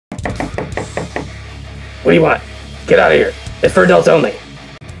What do you want? Get out of here. It's for adults only.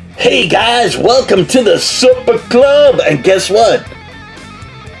 Hey guys, welcome to the Super Club. And guess what?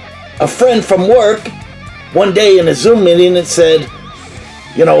 A friend from work, one day in a Zoom meeting, it said,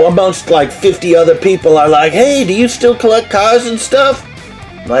 you know, amongst like 50 other people are like, hey, do you still collect cars and stuff?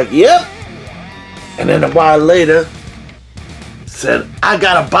 I'm like, yep. And then a while later, said, I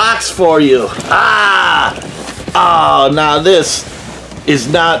got a box for you. Oh, now this is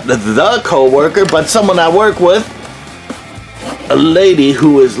not the co-worker, but someone I work with. A lady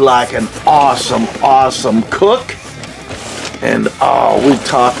who is like an awesome cook. And we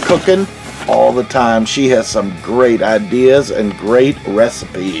talk cooking all the time. She has some great ideas and great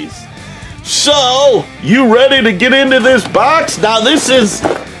recipes. So, you ready to get into this box? Now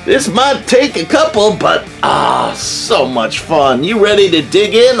this might take a couple, but so much fun. You ready to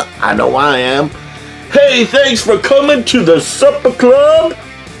dig in? I know I am. Hey, thanks for coming to the Supper Club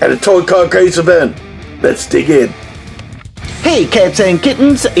at a toy car case event. Let's dig in. Hey cats and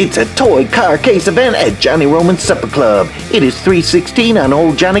kittens, it's a toy car case event at Johnny Roman's Supper Club. It is 3:16 on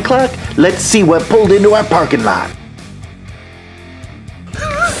old Johnny Clock. Let's see what pulled into our parking lot.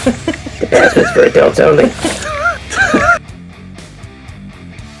 The basket's for adults only.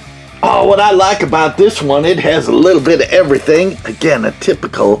 Oh, what I like about this one, it has a little bit of everything. Again, a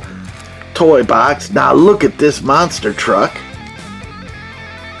typical toy box. Now look at this monster truck.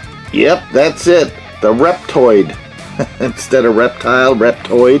 Yep, that's it. The Reptoid. Instead of reptile,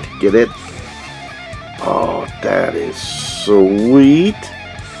 Reptoid. Get it? Oh, that is sweet.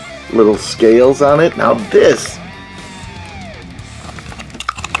 Little scales on it. Now this.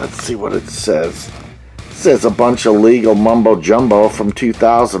 Let's see what it says. It says a bunch of legal mumbo jumbo from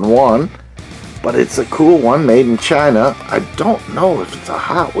 2001. But it's a cool one made in China. I don't know if it's a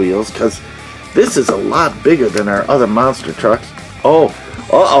Hot Wheels because this is a lot bigger than our other monster trucks. Oh,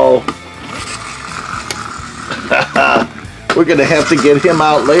 uh-oh. We're gonna have to get him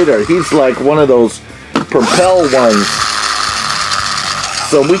out later. He's like one of those propel ones.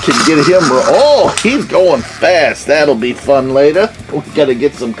 So we can get him. Oh, he's going fast. That'll be fun later. We gotta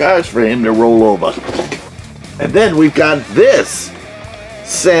get some cars for him to roll over. And then we've got this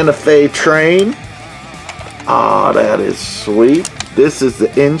Santa Fe train. Ah, that is sweet. This is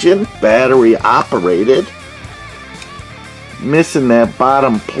the engine, battery operated. Missing that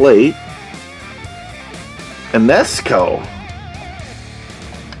bottom plate. Enesco.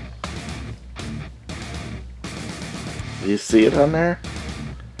 Do you see it on there?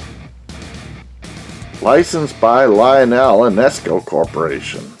 Licensed by Lionel Enesco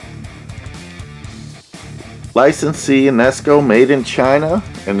Corporation. Licensee Enesco, made in China.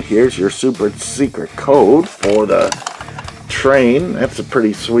 And here's your super secret code for the train. That's a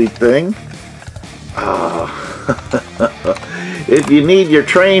pretty sweet thing. If you need your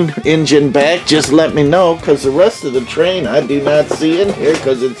train engine back, just let me know, because the rest of the train I do not see in here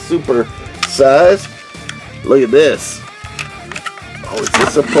because it's super size. Look at this. Oh, is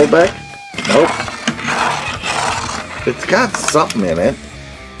this a pullback? Nope. It's got something in it.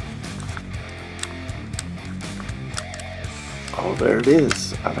 Oh, there it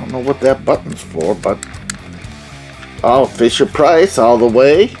is. I don't know what that button's for, but... Oh, Fisher Price all the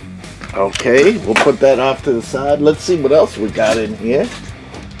way. Okay, we'll put that off to the side. Let's see what else we got in here.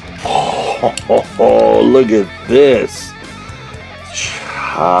 Oh, look at this.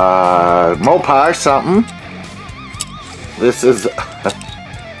 Mopar something. This is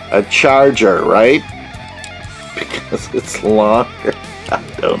a Charger, right? Because it's longer. I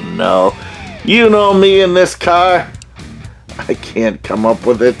don't know. You know me in this car. I can't come up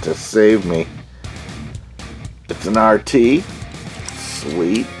with it to save me. It's an RT.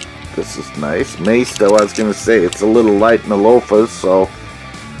 Sweet. This is nice. Maisto, I was going to say, it's a little light in the loafers, so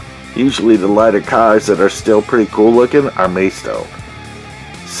usually the lighter cars that are still pretty cool looking are Maisto.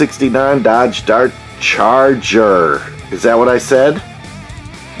 69 Dodge Dart Charger. Is that what I said?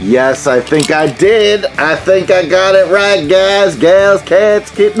 Yes, I think I did. I think I got it right, guys, gals, cats,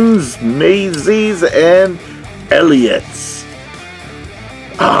 kittens, Maisies, and Elliots.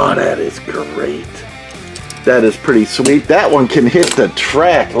 Oh, that is great. That is pretty sweet. That one can hit the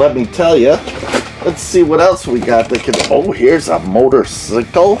track, let me tell you. Let's see what else we got that can... Oh, here's a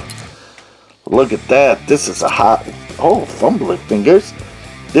motorcycle. Look at that. This is a hot... Oh, fumbling fingers.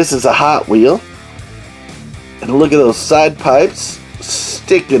 This is a Hot Wheel. And look at those side pipes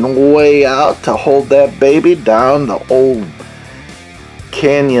sticking way out to hold that baby down the old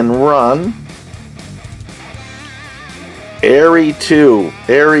canyon run. Airy 2.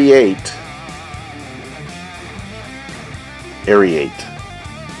 Aeriate.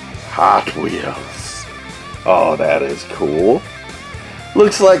 Hot Wheels. Oh, that is cool.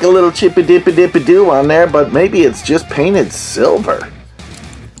 Looks like a little chippy dippy dippy doo on there, but maybe it's just painted silver.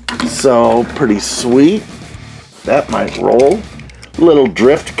 So, pretty sweet. That might roll. Little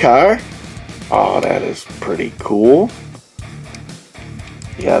drift car. Oh, that is pretty cool.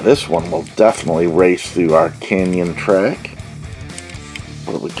 Yeah, this one will definitely race through our canyon track.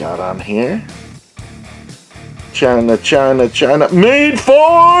 What do we got on here? China, China, China. Made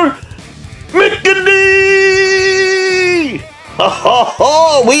for McD's! Ho, ho,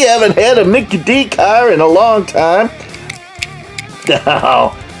 ho! We haven't had a Mickey D car in a long time.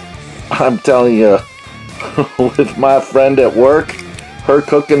 Now, I'm telling you, with my friend at work, her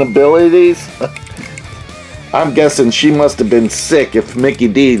cooking abilities, I'm guessing she must have been sick if Mickey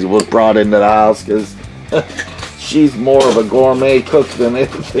D's was brought into the house, because she's more of a gourmet cook than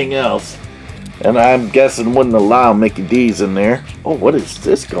anything else. And I'm guessing wouldn't allow Mickey D's in there. Oh, what is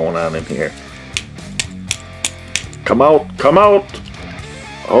this going on in here? Come out, come out.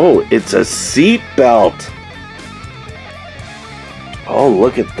 Oh, it's a seat belt. Oh,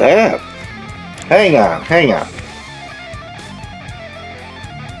 look at that. Hang on, hang on.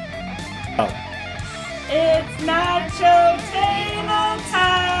 Oh. It's nacho table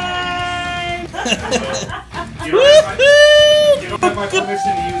time! You don't have my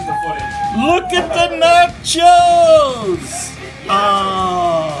permission to use the footage. Look at the nachos!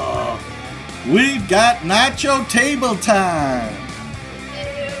 Oh, we've got nacho table time.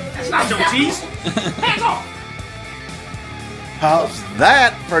 That's nacho cheese. Hands off. How's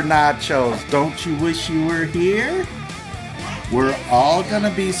that for nachos? Don't you wish you were here? We're all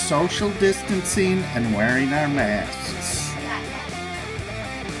gonna be social distancing and wearing our masks.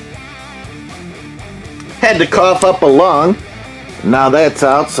 Had to cough up a lung. Now that's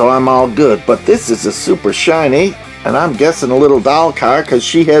out, so I'm all good. But this is a super shiny, and I'm guessing a little doll car because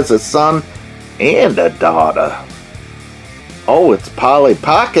she has a son and a daughter. Oh, it's Polly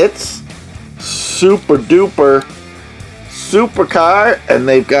Pockets. Super duper supercar, and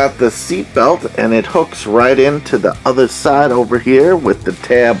they've got the seat belt, and it hooks right into the other side over here with the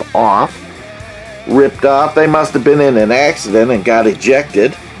tab off. Ripped off. They must have been in an accident and got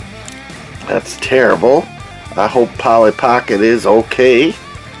ejected. That's terrible. I hope Polly Pocket is okay,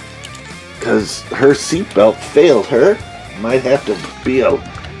 because her seatbelt failed her. Might have to be a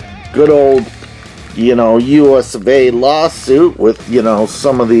good old, you know, US of A lawsuit with, you know,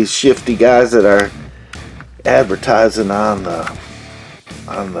 some of these shifty guys that are advertising on the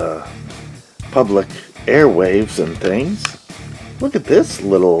public airwaves and things. Look at this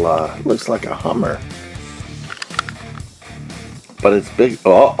little, looks like a Hummer. But it's big.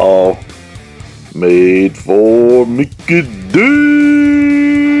 Uh-oh. Made for Mickey D.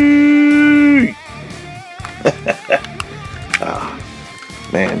 Oh,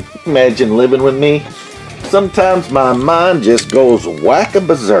 man, imagine living with me. Sometimes my mind just goes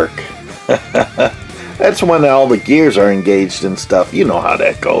whack-a-berserk. That's when all the gears are engaged and stuff. You know how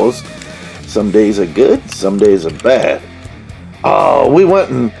that goes. Some days are good, some days are bad. Oh, we went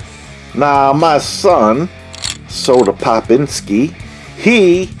and... Now, my son, Soda Popinski,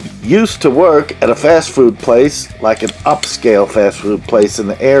 he used to work at a fast food place, like an upscale fast food place in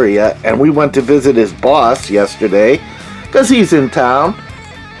the area, and we went to visit his boss yesterday, because he's in town.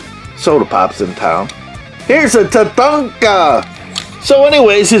 Soda Pop's in town. Here's a Tatanka! So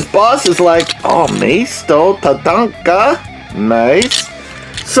anyways, his boss is like, oh, Misto Tatanka? Nice.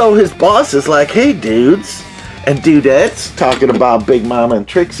 So his boss is like, hey, dudes and dudettes, talking about Big Mama and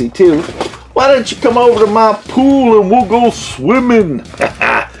Trixie, too. Why don't you come over to my pool and we'll go swimming?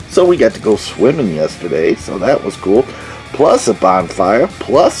 So we got to go swimming yesterday, so that was cool. Plus a bonfire,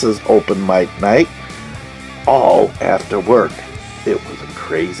 plus his open mic night, all after work. It was a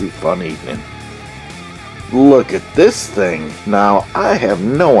crazy fun evening. Look at this thing. Now, I have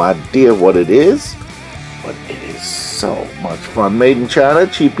no idea what it is, but it is so much fun. Made in China,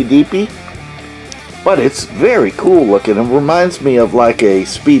 cheapy deepy. But it's very cool looking. It reminds me of like a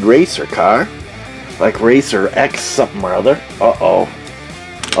speed racer car. Like Racer X something or other. Uh-oh.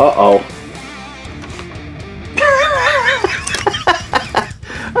 Uh-oh.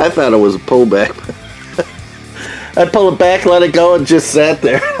 I thought it was a pullback. I pulled it back, let it go, and just sat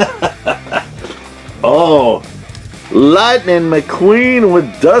there. Oh. Lightning McQueen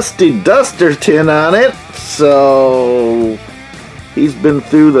with Dusty Dusterton on it. So... he's been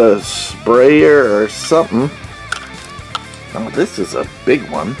through the sprayer or something. Oh, this is a big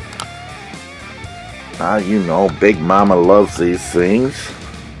one. Ah, you know, Big Mama loves these things.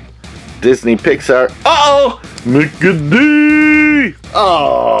 Disney Pixar. Uh-oh! Mickey D!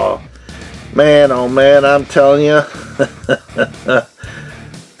 Oh, man, I'm telling you.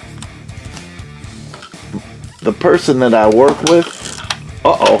 The person that I work with,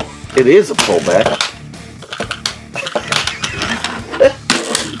 Uh-oh, it is a pullback.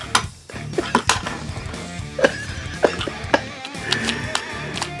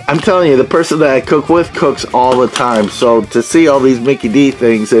 I'm telling you, the person that I cook with cooks all the time. So to see all these Mickey D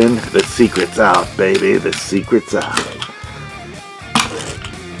things in, the secret's out, baby. The secret's out.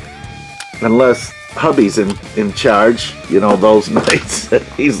 Unless hubby's in charge, you know, those nights.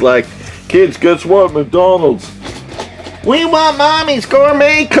 He's like, kids, guess what, McDonald's? We want mommy's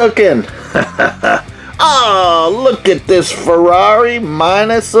gourmet cooking. Oh, look at this Ferrari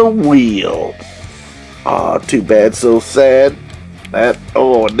minus a wheel. Oh, too bad, so sad.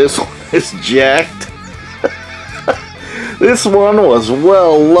 Oh, this one is jacked. This one was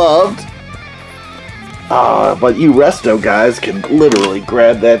well loved. But you resto guys can literally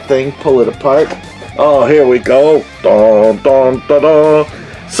grab that thing, pull it apart. Oh, here we go. Dun, dun, dun, dun.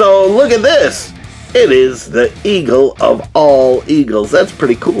 So look at this. It is the eagle of all eagles. That's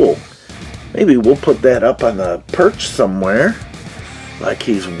pretty cool. Maybe we'll put that up on the perch somewhere. Like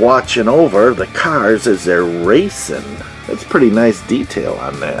he's watching over the cars as they're racing. That's pretty nice detail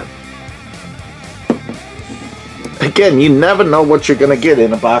on that. Again, you never know what you're going to get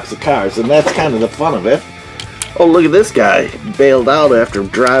in a box of cars, and that's kind of the fun of it. Oh, look at this guy. Bailed out after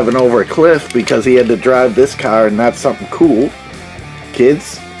driving over a cliff because he had to drive this car and not something cool.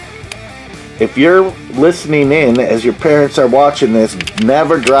 Kids, if you're listening in as your parents are watching this,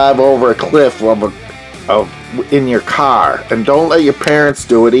 never drive over a cliff in your car. And don't let your parents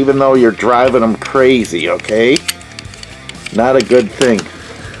do it even though you're driving them crazy, okay? Not a good thing.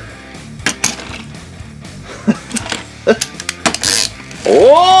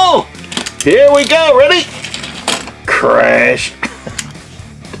 Oh! Here we go. Ready? Crash.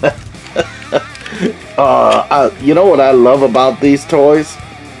 You know what I love about these toys?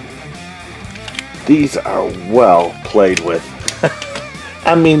 These are well played with.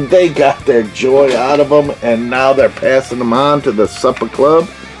 I mean, they got their joy out of them, and now they're passing them on to the supper club.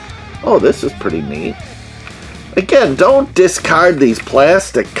 Oh, this is pretty neat. Again, don't discard these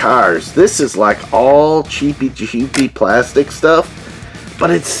plastic cars. This is like all cheapy plastic stuff,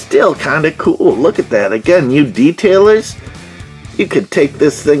 but it's still kind of cool. Look at that. Again, you detailers, you could take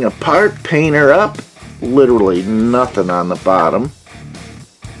this thing apart, paint her up, literally nothing on the bottom.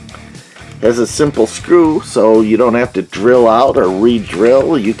 Has a simple screw, so you don't have to drill out or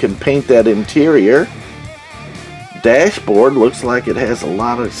re-drill. You can paint that interior. Dashboard looks like it has a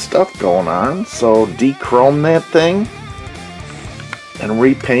lot of stuff going on, so de-chrome that thing and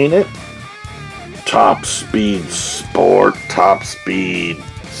repaint it. Top Speed Sport, Top Speed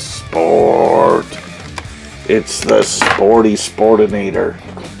Sport. It's the Sporty Sportinator.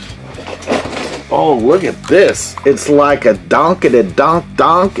 Oh, look at this. It's like a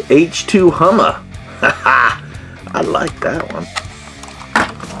donk-a-donk H2 Hummer. Haha, I like that one.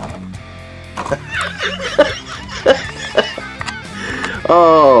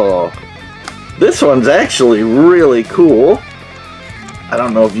 Oh, this one's actually really cool. I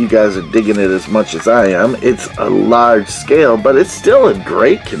don't know if you guys are digging it as much as I am. It's a large scale, but it's still in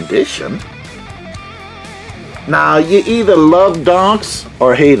great condition. Now, you either love donks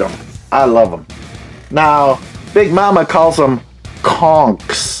or hate them. I love them. Now, Big Mama calls them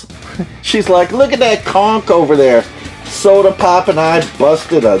conks. She's like, look at that conk over there. Soda Pop and I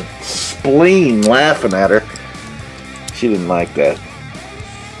busted a spleen laughing at her. She didn't like that.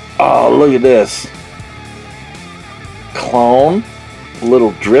 Oh, look at this. Clone.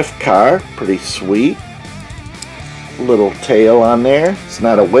 Little drift car. Pretty sweet. Little tail on there. It's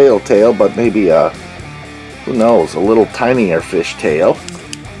not a whale tail, but maybe a, who knows, a little tinier fish tail.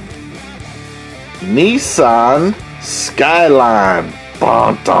 Nissan Skyline.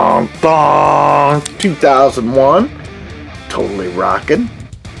 Bon, don, don. 2001. Totally rocking.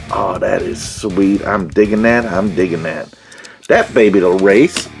 Oh, that is sweet. I'm digging that. I'm digging that. That baby will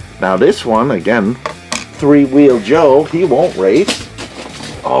race. Now this one, again, three-wheel Joe, he won't race.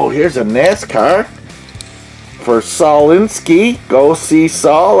 Oh, here's a NASCAR for Saulinski. Go see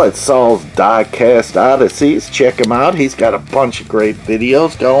Saul at Saul's Diecast Odysseys. Check him out. He's got a bunch of great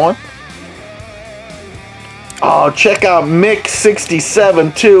videos going. Oh, check out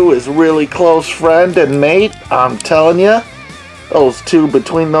Mick67 too, his really close friend and mate. I'm telling you, those two,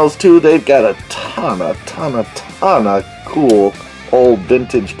 between those two, they've got a ton of cool old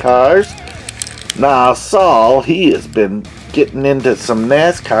vintage cars. Now, Saul, he has been getting into some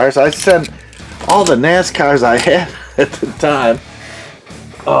NASCARs. I sent all the NASCARs I had at the time.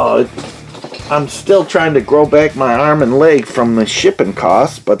 I'm still trying to grow back my arm and leg from the shipping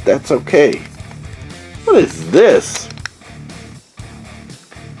costs, but that's okay. What is this?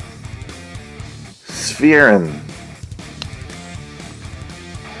 Spherin.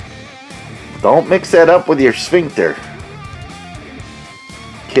 Don't mix that up with your sphincter.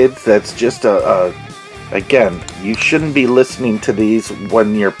 Kids, that's just again, you shouldn't be listening to these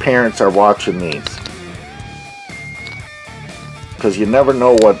when your parents are watching these. Because you never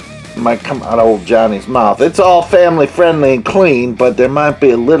know what might come out of old Johnny's mouth. It's all family friendly and clean, but there might be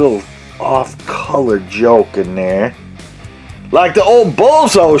a little off-color joke in there. Like the old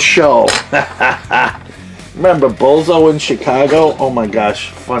Bozo show. Remember Bozo in Chicago? Oh my gosh,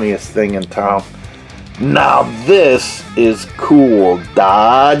 funniest thing in town. Now this is cool,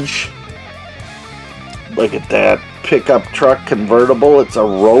 Dodge. Look at that pickup truck convertible. It's a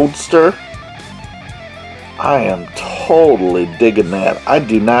Roadster. I am totally digging that. I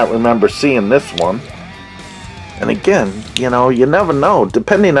do not remember seeing this one. And again, you know, you never know.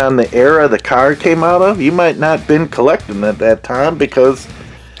 Depending on the era the car came out of, you might not have been collecting at that time because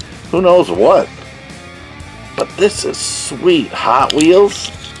who knows what. But this is sweet. Hot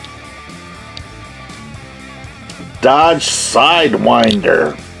Wheels. Dodge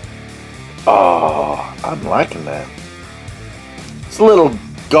Sidewinder. Oh, I'm liking that. It's a little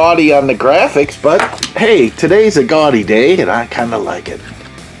gaudy on the graphics, but hey, today's a gaudy day and I kind of like it.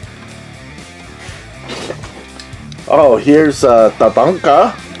 Oh, here's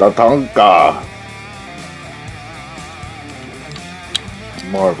Tatanka.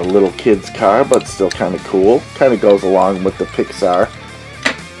 More of a little kid's car, but still kind of cool. Kind of goes along with the Pixar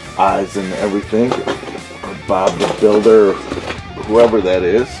eyes and everything. Or Bob the Builder, whoever that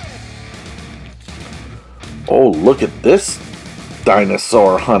is. Oh, look at this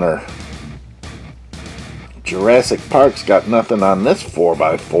dinosaur hunter. Jurassic Park's got nothing on this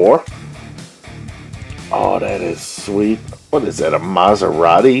 4x4. Oh, that is sweet. What is that, a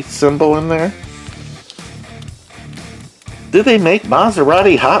Maserati symbol in there? Do they make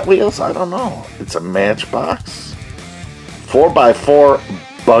Maserati Hot Wheels? I don't know. It's a Matchbox. 4x4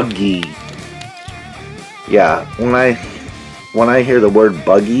 buggy. Yeah, when I hear the word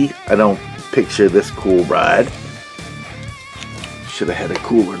buggy, I don't picture this cool ride. Should have had a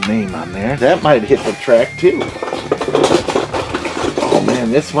cooler name on there. That might hit the track too. Oh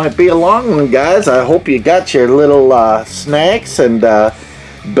man, this might be a long one, guys. I hope you got your little snacks and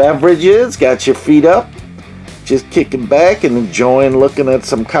beverages, got your feet up, just kicking back and enjoying looking at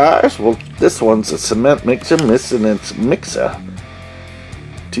some cars. Well, this one's a cement mixer missing its mixer.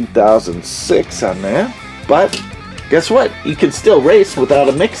 2006 on there. But guess what? You can still race without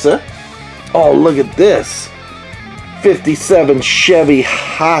a mixer. Oh, look at this. 57 Chevy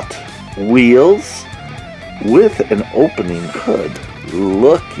Hot Wheels with an opening hood.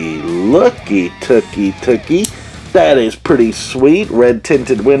 Looky, tookie. That is pretty sweet. Red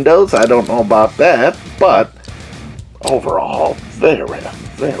tinted windows. I don't know about that, but overall, very,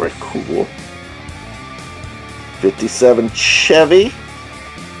 very cool. 57 Chevy.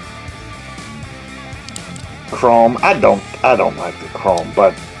 Chrome. I don't like the chrome,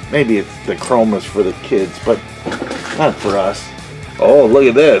 but maybe it's the chrome is for the kids, but not for us. Oh, look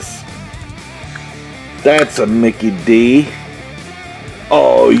at this. That's a Mickey D.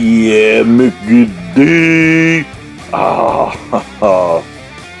 Oh yeah, Mickey D. Oh,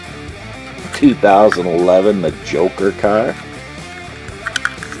 2011, the Joker car.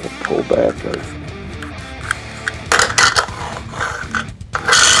 We'll pull back or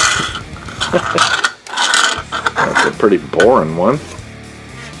that's a pretty boring one.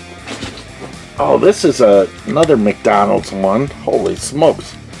 Oh, this is another McDonald's one. Holy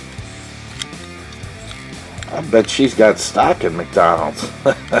smokes. I bet she's got stock in McDonald's.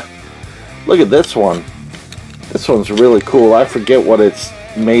 Look at this one. This one's really cool. I forget what it's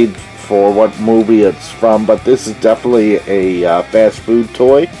made for, what movie it's from, but this is definitely a fast food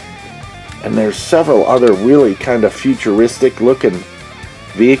toy. And there's several other really kind of futuristic looking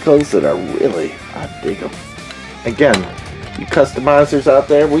vehicles that are really, I dig them. Again, you customizers out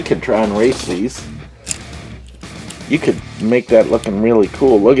there, we could try and race these. You could make that looking really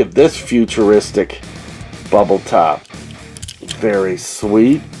cool. Look at this futuristic bubble top. Very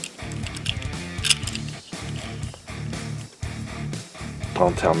sweet.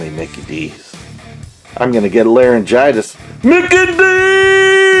 Don't tell me Mickey D's. I'm gonna get laryngitis. Mickey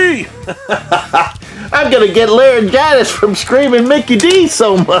D! I'm gonna get laryngitis from screaming Mickey D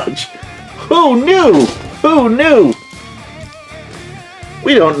so much. Who knew? Who knew?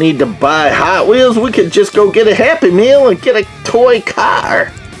 We don't need to buy Hot Wheels. We could just go get a Happy Meal and get a toy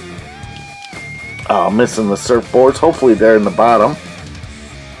car. Oh, missing the surfboards. Hopefully they're in the bottom.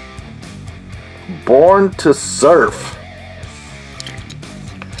 Born to Surf.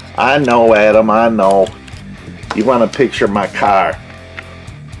 I know, Adam, I know. You want to picture my car.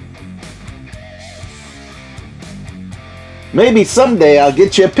 Maybe someday I'll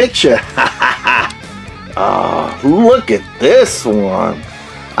get you a picture. Oh, look at this one.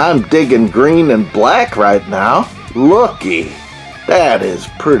 I'm digging green and black right now. Looky. That is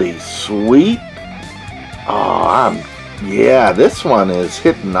pretty sweet. Oh, yeah, this one is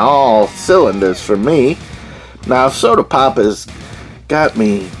hitting all cylinders for me. Now, Soda Pop has got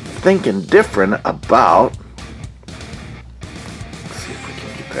me thinking different about... Let's see if we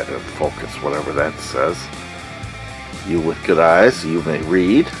can get that in focus, whatever that says. You with good eyes, you may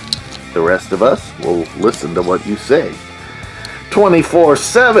read. The rest of us will listen to what you say.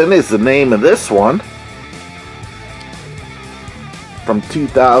 24/7 is the name of this one. From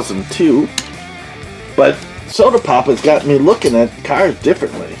 2002. But Soda Pop has got me looking at cars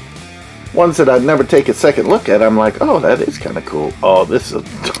differently. Ones that I'd never take a second look at, I'm like, oh, that is kind of cool. Oh, this is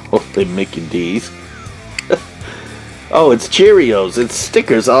totally Mickey D's. Oh, it's Cheerios. It's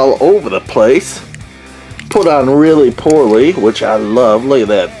stickers all over the place. Put on really poorly, which I love. Look at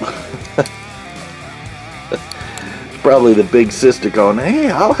that. It's probably the big sister going, hey,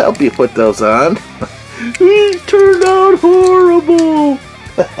 I'll help you put those on. These turned out horrible.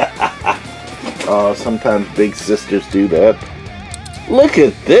 Oh, sometimes big sisters do that. Look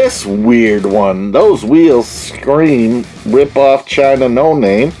at this weird one. Those wheels scream rip off China No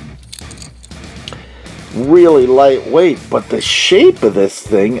Name. Really lightweight, but the shape of this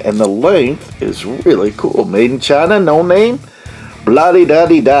thing and the length is really cool. Made in China, no name.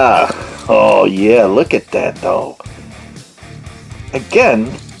 Blah-de-da-de-da. Oh yeah, look at that though.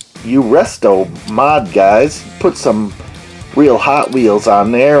 Again, you resto mod guys, put some real Hot Wheels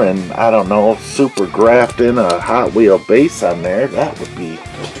on there and I don't know, super grafting a Hot Wheel base on there. That would be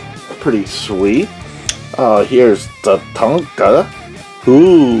pretty sweet. Oh, here's Tatanka.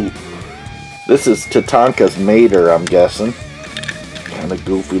 Ooh. This is Tatanka's mater, I'm guessing. Kind of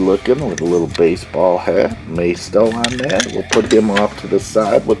goofy looking with a little baseball hat. Maysto on that. We'll put him off to the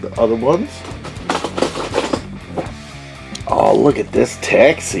side with the other ones. Oh, look at this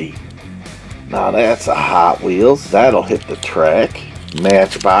taxi. Now that's a Hot Wheels. That'll hit the track.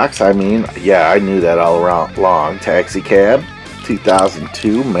 Matchbox, I mean, yeah, I knew that all around long. Taxi Cab,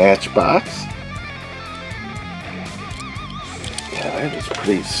 2002 Matchbox. Yeah, that is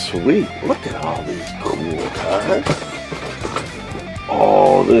pretty sweet. Look at all these cool cars.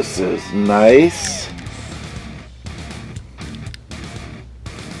 Oh, this is nice.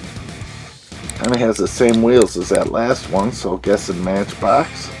 Kind of has the same wheels as that last one, so guessing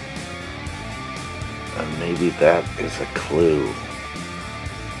Matchbox. And maybe that is a clue.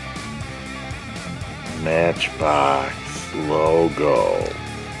 Matchbox logo.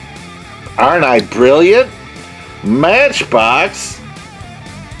 Aren't I brilliant? Matchbox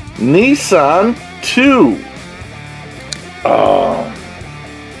Nissan 2.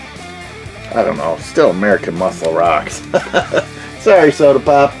 I don't know. Still American Muscle rocks. Sorry, Soda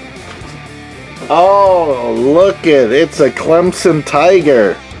Pop. Oh, look it. It's a Clemson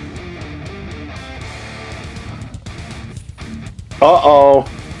Tiger. Uh-oh.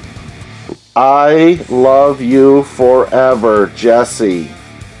 I love you forever, Jesse.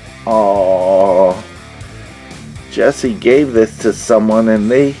 Oh. Jesse gave this to someone and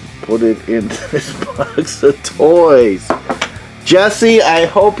they put it in this box of toys. Jesse, I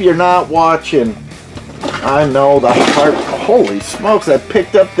hope you're not watching. I know the heart. Holy smokes, I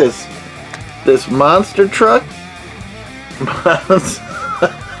picked up this monster truck.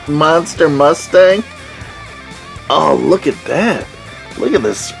 Monster Mustang. Oh, look at that. Look at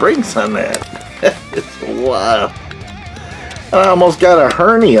the springs on that. It's wild. I almost got a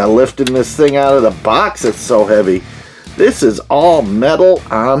hernia lifting this thing out of the box. It's so heavy. This is all metal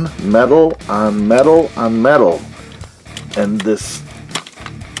on metal on metal on metal. And this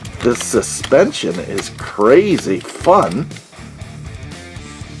suspension is crazy fun.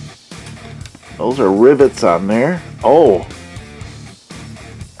 Those are rivets on there. Oh.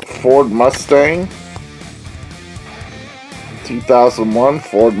 Ford Mustang. 2001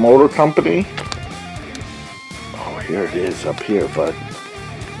 Ford Motor Company. Here it is up here, but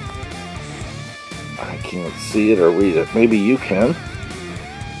I can't see it or read it. Maybe you can.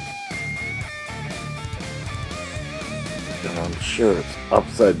 And I'm sure it's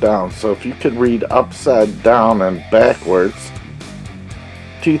upside down. So if you could read upside down and backwards.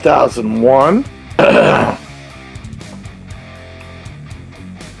 2001.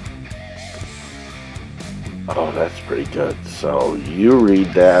 Oh, that's pretty good. So you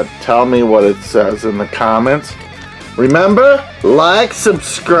read that. Tell me what it says in the comments. Remember, like,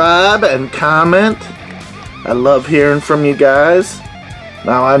 subscribe, and comment. I love hearing from you guys.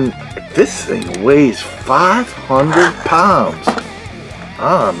 Now, this thing weighs 500 pounds.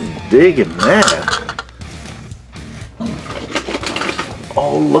 I'm digging that.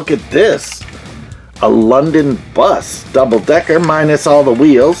 Oh, look at this. A London bus, double-decker minus all the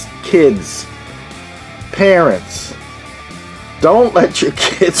wheels. Kids, parents, don't let your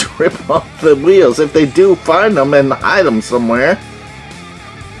kids rip off the wheels. If they do, find them and hide them somewhere.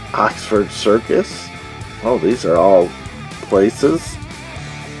 Oxford Circus. Oh, these are all places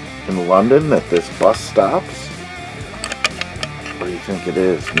in London that this bus stops. What do you think it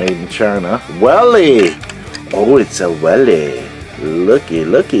is? Made in China. Welly! Oh, it's a welly. Looky,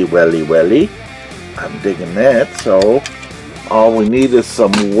 looky, welly, welly. I'm digging that. So, all we need is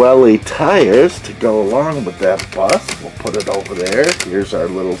some welly tires to go along with that bus. We'll put it over there. Here's our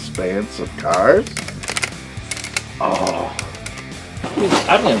little spans of cars. Oh.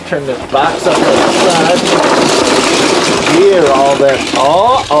 I'm going to turn this box up on the side. Here, all that.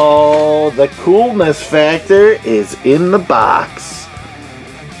 Uh-oh, the coolness factor is in the box.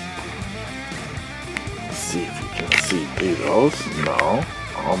 Let's see if you can see through those. No,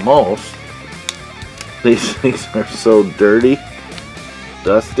 almost. These things are so dirty,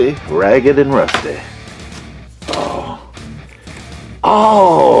 dusty, ragged, and rusty. Oh.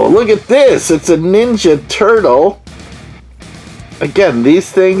 Oh, look at this. It's a Ninja Turtle. Again,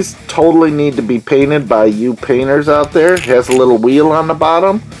 these things totally need to be painted by you painters out there. It has a little wheel on the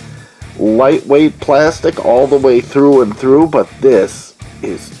bottom. Lightweight plastic all the way through and through, but this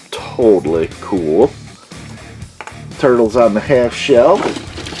is totally cool. Turtles on the half shell.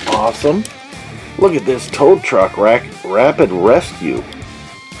 Awesome. Look at this tow truck, Rapid Rescue.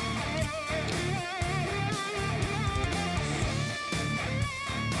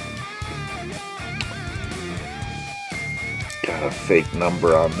 Got a fake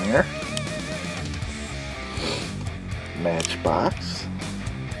number on there. Matchbox.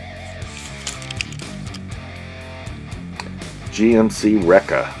 GMC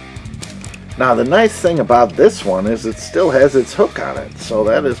Rekka. Now the nice thing about this one is it still has its hook on it, so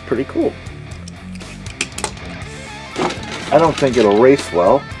that is pretty cool. I don't think it'll race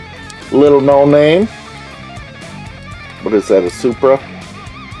well. Little no name. What is that, a Supra?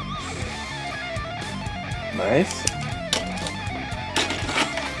 Nice.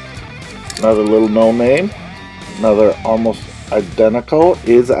 Another little no name. Another almost identical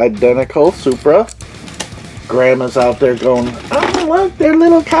Supra. Grandma's out there going, oh look, they're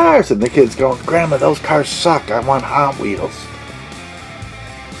little cars. And the kid's going, Grandma, those cars suck. I want Hot Wheels.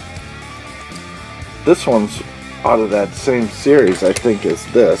 This one's out of that same series, I think, as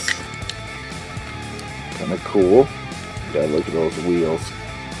this. Kind of cool. Yeah, look at those wheels.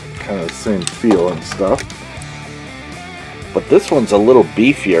 Kind of the same feel and stuff. But this one's a little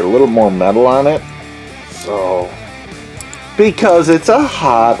beefier, a little more metal on it. So, because it's a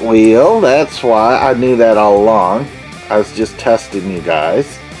Hot Wheel, that's why. I knew that all along. I was just testing you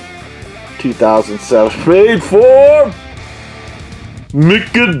guys. 2007, made for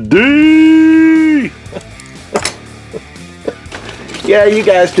McD's. Yeah, you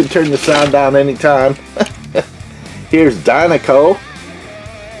guys can turn the sound down anytime. Here's Dinoco.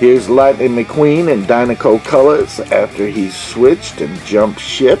 Here's Lightning McQueen in Dinoco colors after he switched and jumped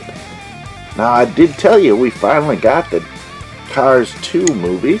ship. Now, I did tell you we finally got the Cars 2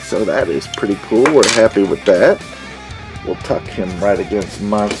 movie, so that is pretty cool. We're happy with that. We'll tuck him right against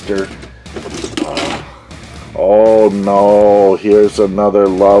Monster. Oh no, here's another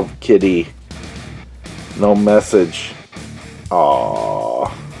Love Kitty. No message. Aww.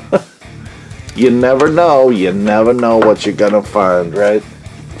 You never know what you're gonna find, right?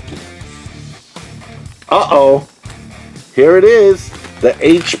 Uh-oh. Here it is. The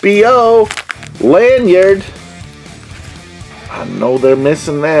HBO lanyard. I know they're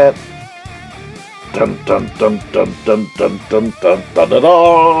missing that. Dun dun dun dun dun dun dun dun dun dun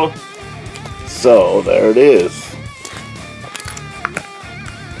dun. So there it is.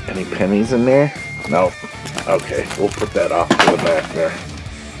 Any pennies in there? No. Okay, we'll put that off to the back there.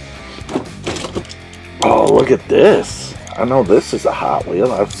 Oh, look at this. I know this is a Hot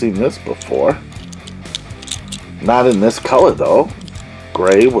Wheel. I've seen this before. Not in this color though.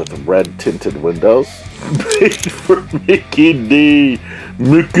 Gray with red tinted windows. Made for Mickey D.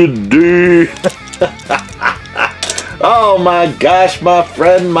 Mickey D. Oh my gosh, my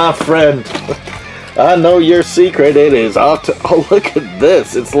friend. I know your secret. It is. Oh, look at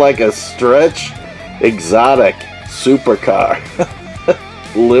this. It's like a stretch exotic supercar.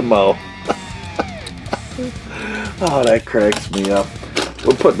 Limo. Oh, that cracks me up.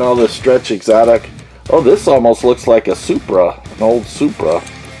 We're putting all this stretch exotic. Oh, this almost looks like a Supra. An old Supra.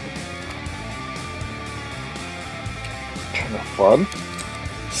 Kind of fun.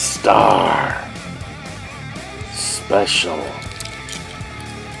 Star. Special.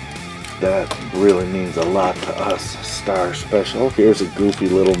 That really means a lot to us. All-Star Special. Here's a goofy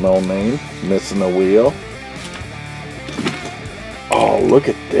little no-name, missing a wheel. Oh, look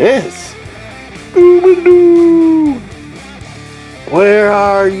at this. Scooby-Doo! Where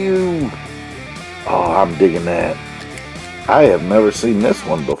are you? Oh, I'm digging that. I have never seen this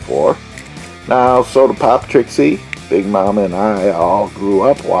one before. Now, Soda Pop, Trixie, Big Mama, and I all grew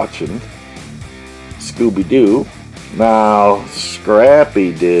up watching Scooby-Doo. Now,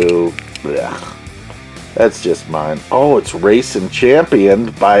 Scrappy-Doo, blech, that's just mine. Oh, it's Racing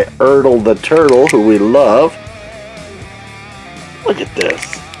Championed by Ertl the Turtle, who we love. Look at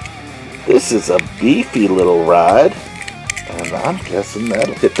this. This is a beefy little ride, and I'm guessing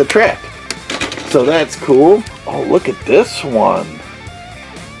that'll hit the track. So that's cool. Oh, look at this one.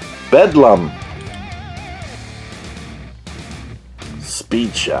 Bedlam.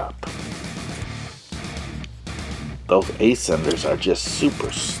 Speed Shop. Those ascenders are just super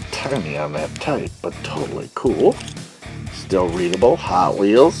tiny on that type, but totally cool. Still readable. Hot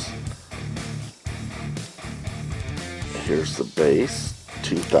Wheels. Here's the base.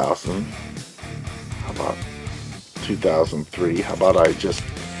 2000. How about 2003? How about I just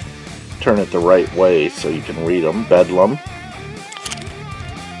turn it the right way so you can read them? Bedlam.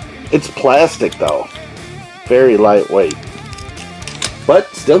 It's plastic though. Very lightweight.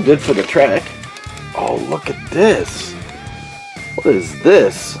 But still good for the track. Oh, look at this. What is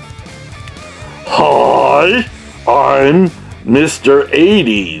this? Hi, I'm Mr.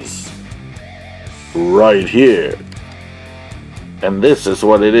 80s. Right here. And this is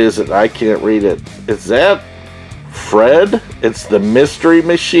what it is, and I can't read it. Is that Fred? It's the Mystery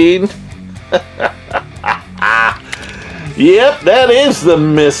Machine? Yep, that is the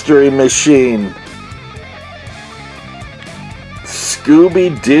Mystery Machine.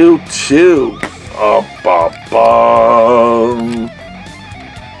 Scooby-Doo 2.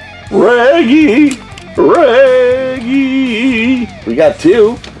 Raggy! Raggy! We got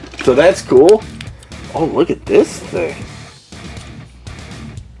 2, so that's cool. Oh, look at this thing.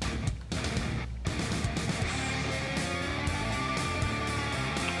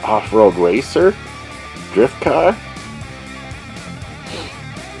 Off-road racer? Drift car?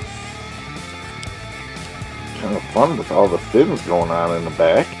 Kind of fun with all the fins going on in the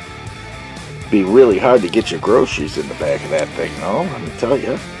back. Be really hard to get your groceries in the back of that thing, though, let me tell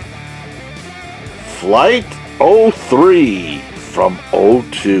you. Flight 03 from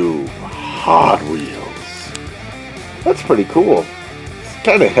 02 Hot Wheels. That's pretty cool. It's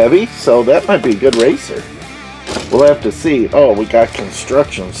kind of heavy, so that might be a good racer. We'll have to see. Oh, we got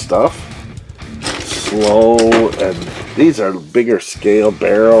construction stuff. Slow, and these are bigger scale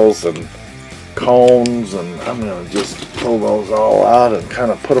barrels and cones, and I'm going to just pull those all out and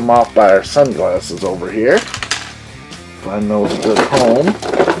kind of put them off by our sunglasses over here. Find those a good home.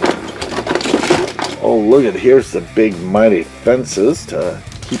 Oh, look at, here's the big mighty fences to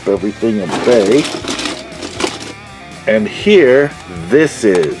keep everything at bay. And here, this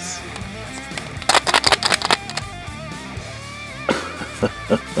is.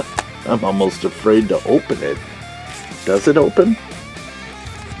 I'm almost afraid to open it. Does it open?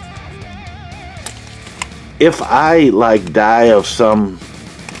 If I die of some,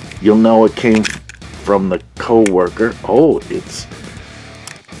 you'll know it came from the co-worker. Oh, it's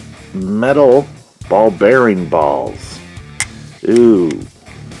metal ball bearing balls. Ooh.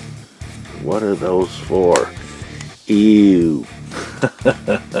 What are those for? Ew.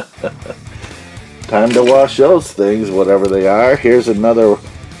 Time to wash those things, whatever they are. Here's another.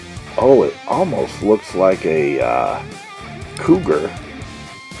 Oh, it almost looks like a cougar.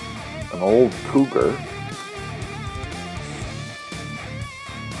 An old cougar.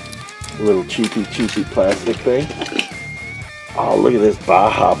 Little cheapy plastic thing. Oh, look at this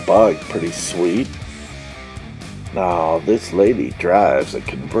Baja Bug. Pretty sweet. Now, this lady drives a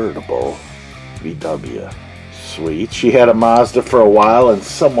convertible VW. Sweet. She had a Mazda for a while and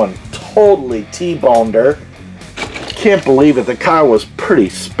someone totally T-boned her. Can't believe it. The car was pretty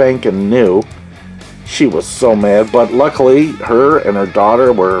spanking new. She was so mad, but luckily her and her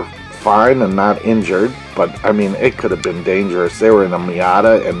daughter were fine and not injured. But I mean, it could have been dangerous. They were in a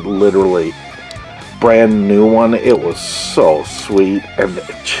Miata and literally brand new one. It was so sweet and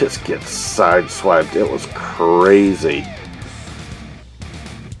it just gets sideswiped. It was crazy.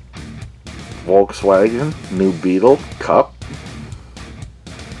 Volkswagen, new Beetle, Cup.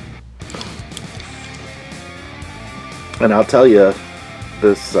 And I'll tell you,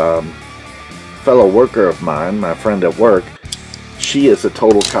 this fellow worker of mine, my friend at work, she is a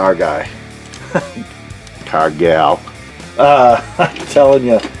total car guy. Car gal. I'm telling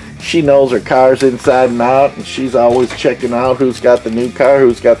you, she knows her cars inside and out, and she's always checking out who's got the new car,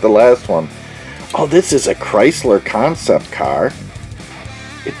 who's got the last one. Oh, this is a Chrysler concept car.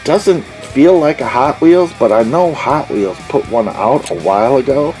 It doesn't feel like a Hot Wheels, but I know Hot Wheels put one out a while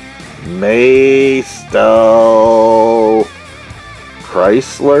ago. Maisto.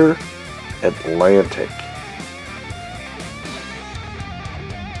 Chrysler Atlantic.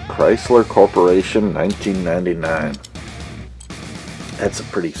 Chrysler Corporation, 1999. That's a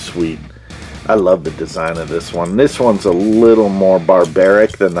pretty sweet. I love the design of this one. This one's a little more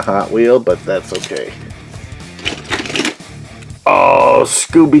barbaric than the Hot Wheel, but that's okay. Oh,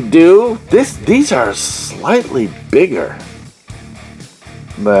 Scooby-Doo. These are slightly bigger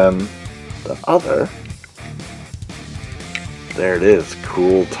than the other. There it is.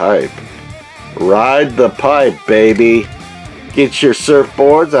 Cool type. Ride the pipe, baby. Get your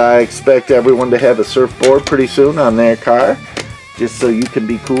surfboards. I expect everyone to have a surfboard pretty soon on their car, just so you can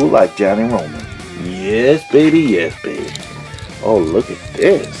be cool like Johnny Roman. Yes, baby. Yes, baby. Oh, look at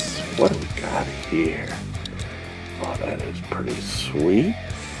this. What do we got here? Oh, that is pretty sweet.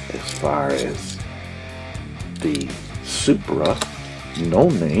 As far as the Supra no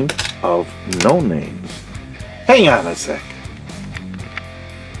name of no names. Hang on a sec.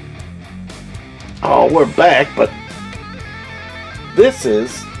 Oh, we're back, but this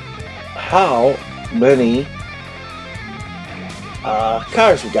is how many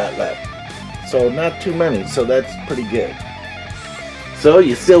cars we got left. So not too many, so that's pretty good. So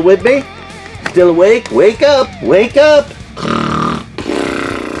you still with me? Still awake? Wake up! Wake up!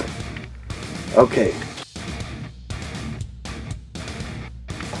 Okay.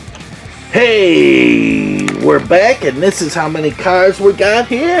 Hey! We're back, and this is how many cars we got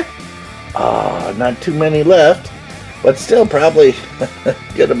here. Not too many left, but still probably a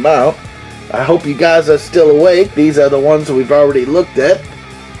good amount. I hope you guys are still awake. These are the ones we've already looked at.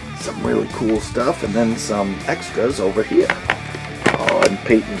 Some really cool stuff, and then some extras over here. Oh, and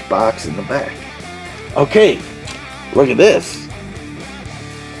Peyton's box in the back. Okay, look at this.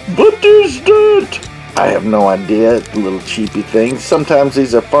 What is that? I have no idea. Little cheapy things. Sometimes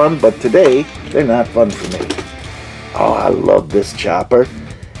these are fun, but today they're not fun for me. Oh, I love this chopper.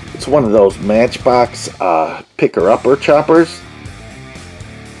 It's one of those Matchbox picker-upper choppers.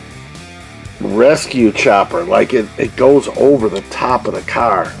 Rescue chopper. Like it goes over the top of the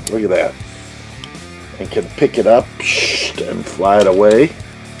car. Look at that. And can pick it up and fly it away.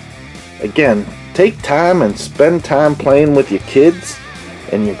 Again, take time and spend time playing with your kids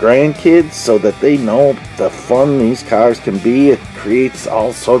and your grandkids so that they know the fun these cars can be. It creates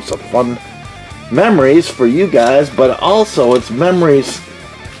all sorts of fun memories for you guys, but also it's memories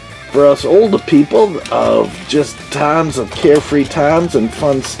for us older people of just times of carefree times and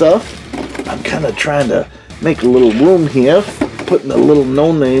fun stuff. I'm kind of trying to make a little room here, putting the little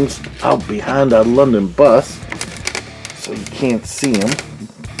no-names out behind our London bus so you can't see them.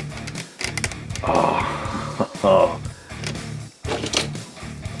 Oh,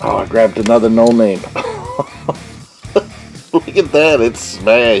 I grabbed another no-name. Look at that, it's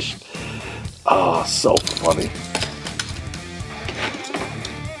smashed. Oh, so funny.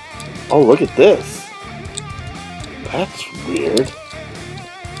 Oh, look at this. That's weird.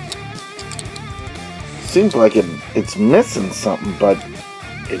 Seems like it's missing something, but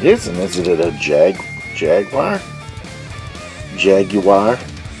it isn't. Is it a Jaguar? Jaguar?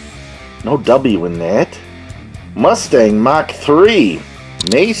 No W in that. Mustang Mach 3.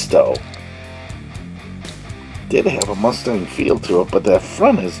 Maisto. Did have a Mustang feel to it, but that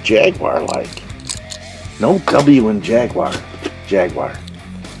front is Jaguar-like. No W in Jaguar. Jaguar.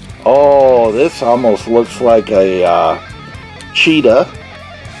 Oh, this almost looks like a cheetah.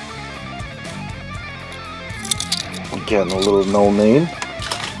 Again, a little no-name.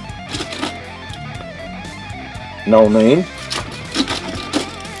 No-name.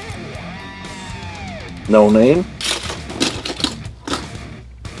 No-name.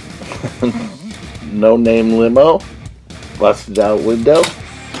 No-name limo. Busted out window.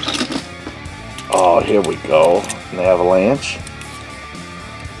 Oh, here we go. An avalanche.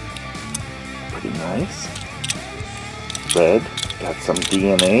 Pretty nice. Red. Got some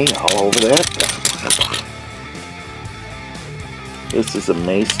DNA all over that. This is a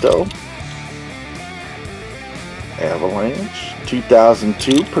Maisto. Avalanche.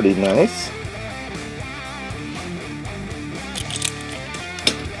 2002. Pretty nice.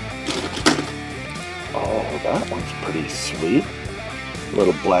 That one's pretty sweet.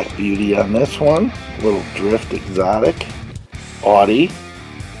 Little Black Beauty on this one. Little Drift Exotic. Audi.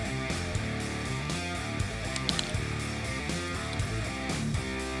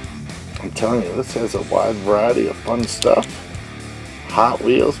 I'm telling you, this has a wide variety of fun stuff. Hot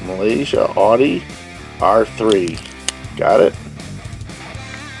Wheels, Malaysia, Audi, R3. Got it?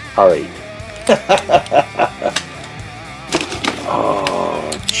 R8.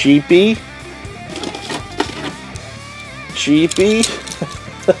 Oh, cheapy. Cheapy.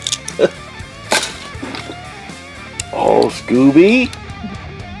 Oh, Scooby.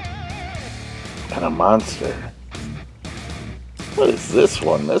 And a monster. What is this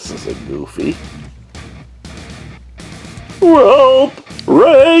one? This is a goofy. Welp,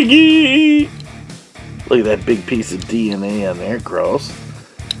 Raggy. Look at that big piece of DNA on there. Gross.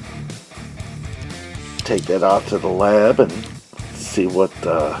 Take that off to the lab and see what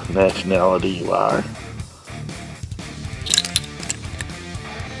nationality you are.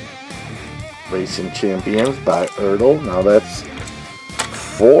 Racing Champions by Ertl. Now that's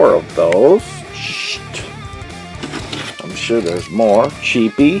 4 of those. Shh. I'm sure there's more.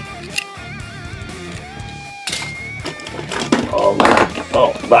 Cheapy. Oh,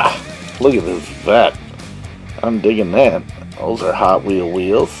 look at this vet. I'm digging that. Those are Hot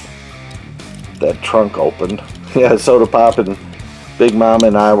Wheels. That trunk opened. Yeah, Soda Pop and Big Mom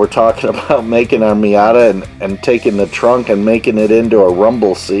and I were talking about making our Miata and taking the trunk and making it into a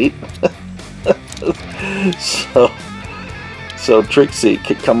rumble seat. So Trixie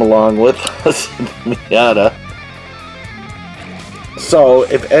could come along with us in the Miata. So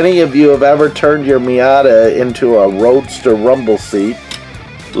if any of you have ever turned your Miata into a Roadster rumble seat,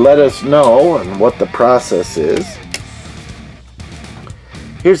 let us know and what the process is.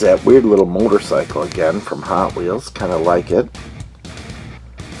 Here's that weird little motorcycle again from Hot Wheels. Kind of like it.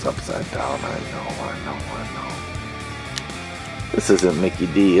 It's upside down. I know. This isn't Mickey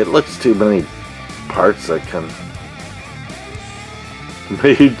D. It looks too many parts that can...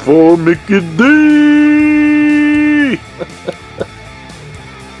 Made for Mickey D!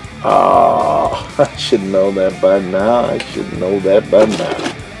 Oh, I should know that by now.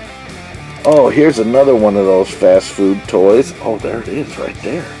 Oh, here's another one of those fast food toys. Oh, there it is right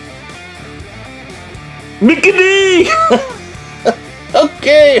there. Mickey D!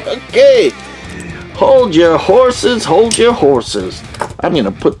 Okay. Hold your horses. I'm going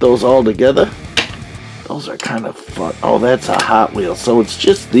to put those all together. Those are kind of fun. Oh, that's a Hot Wheel. So it's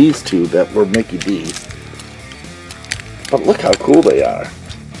just these two that were Mickey D's. But look how cool they are.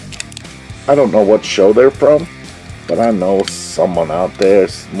 I don't know what show they're from, but I know someone out there,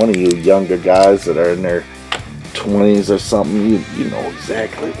 one of you younger guys that are in their 20s or something, you know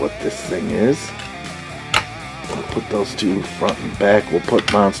exactly what this thing is. We'll put those two front and back. We'll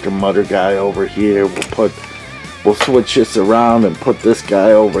put Monster Mutter guy over here. We'll switch this around and put this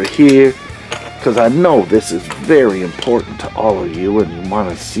guy over here, because I know this is very important to all of you and you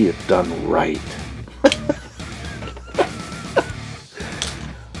want to see it done right.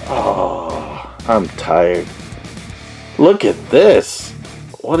 Oh, I'm tired. Look at this.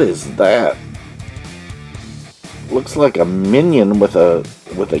 What is that? Looks like a minion with a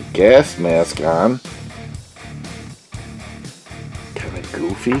gas mask on. Kind of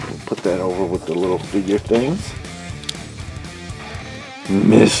goofy. We'll put that over with the little figure things.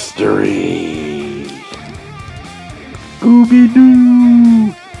 Mystery.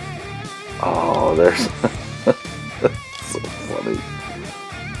 Scooby-Doo. Oh, there's... so funny.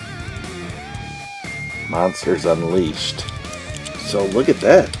 Monsters Unleashed. So look at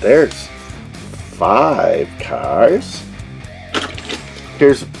that. There's 5 cars.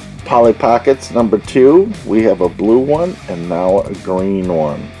 Here's Polly Pockets number 2. We have a blue one and now a green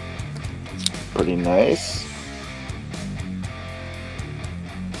one. Pretty nice.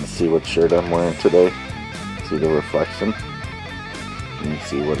 Let's see what shirt I'm wearing today. See the reflection. Let me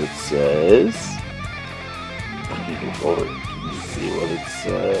see what it says. Let me see what it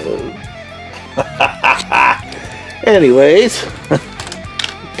says. Anyways,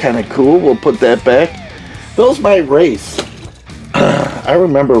 kind of cool. We'll put that back. Those might race. I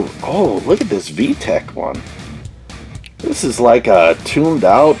remember. Oh, look at this VTEC one. This is like a tuned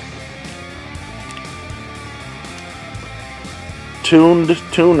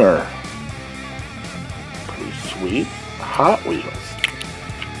tuner. Pretty sweet. Hot Wheels.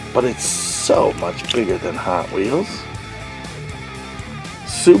 But it's so much bigger than Hot Wheels.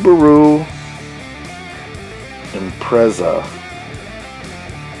 Subaru Impreza.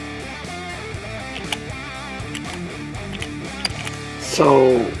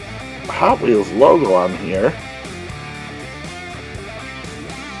 So, Hot Wheels logo on here.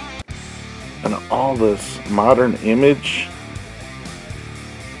 And all this modern image.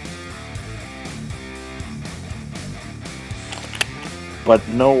 But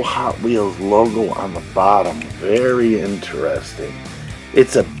no Hot Wheels logo on the bottom. Very interesting.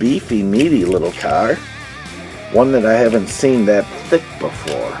 It's a beefy, meaty little car. One that I haven't seen that thick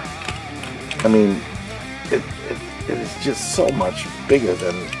before. I mean, It is just so much bigger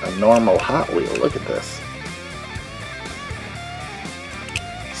than a normal Hot Wheel. Look at this.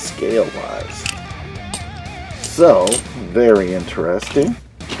 Scale-wise. So, very interesting.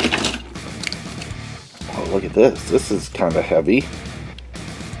 Oh, look at this. This is kind of heavy.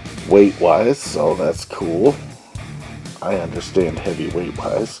 Weight-wise, so that's cool. I understand heavy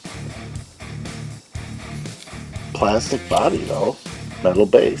weight-wise. Plastic body, though. Metal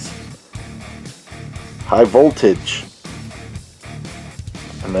base. High voltage.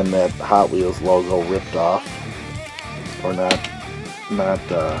 And then that Hot Wheels logo ripped off. Or not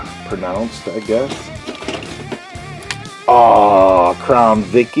pronounced, I guess. Oh, Crown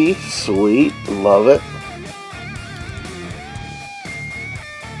Vicky. Sweet. Love it.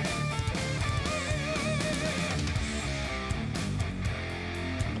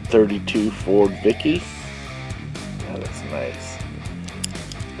 '32 Ford Vicky. That is nice.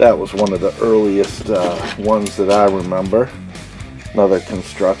 That was one of the earliest ones that I remember. Another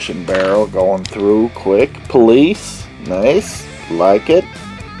construction barrel going through quick. Police. Nice. Like it.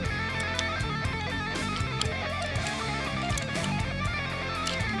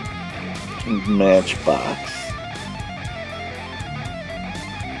 Matchbox.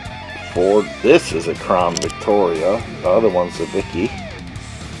 Ford. This is a Crown Victoria. The other one's a Vicky.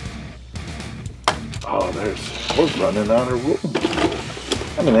 Oh, we're running out of room.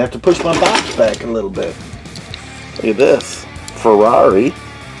 I'm gonna have to push my box back a little bit. Look at this. Ferrari.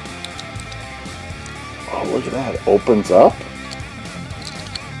 Oh, look at that. It opens up.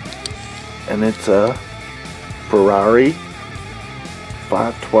 And it's a Ferrari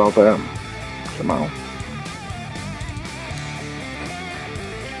 512M. Come on.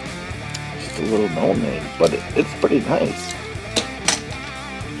 Just a little no-name, but it's pretty nice.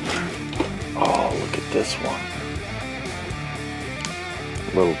 Oh, look at this one.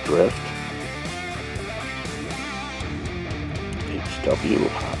 Little drift. HW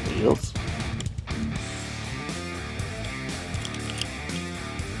Hot Wheels.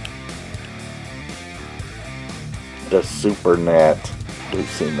 The Super Nat. We've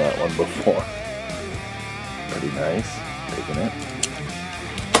seen that one before. Pretty nice. Taking it.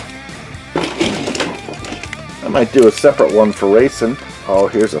 I might do a separate one for racing. Oh,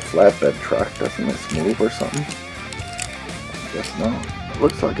 here's a flatbed truck. Doesn't this move or something? I guess no. It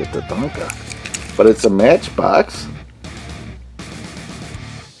looks like it's a Donka. But it's a Matchbox.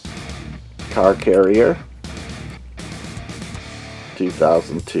 Car Carrier.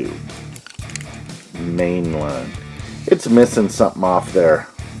 2002. Mainline. It's missing something off there.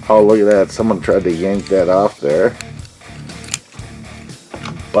 Oh, look at that. Someone tried to yank that off there.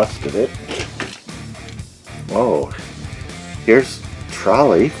 Busted it. Oh, here's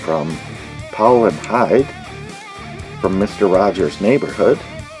Trolley from Paul and Hyde from Mr. Rogers' Neighborhood.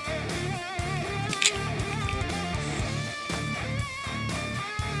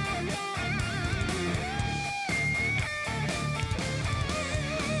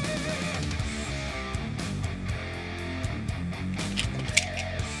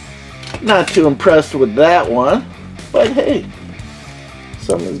 Not too impressed with that one, but hey,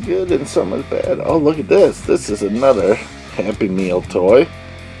 some is good and some is bad. Oh, look at this. This is another Happy Meal toy.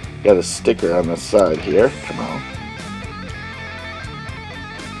 Got a sticker on the side here. Come on.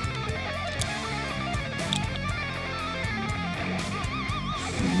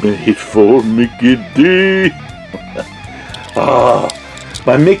 Made for Mickey D. Oh,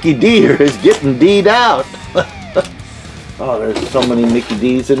 my Mickey D is getting D'd out. Oh, there's so many Mickey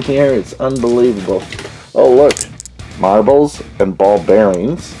D's in here. It's unbelievable. Oh, look. Marbles and ball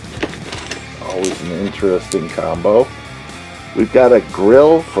bearings. Always an interesting combo. We've got a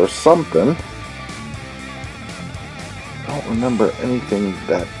grill for something. Don't remember anything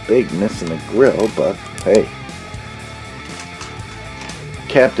that big missing a grill, but hey.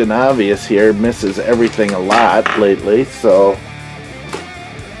 Captain Obvious here misses everything a lot lately, so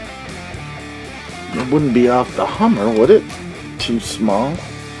it wouldn't be off the Hummer, would it? Too small?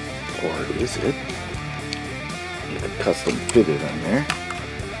 Or is it? Get it custom fitted on there.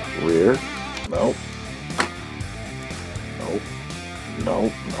 Rear? Nope. Nope.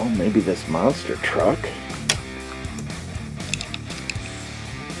 Nope. No, maybe this monster truck.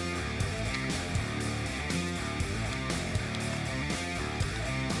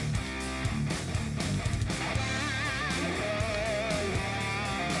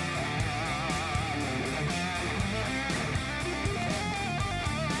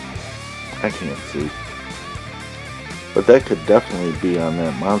 I can't see. But that could definitely be on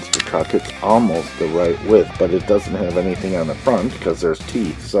that monster truck. It's almost the right width, but it doesn't have anything on the front because there's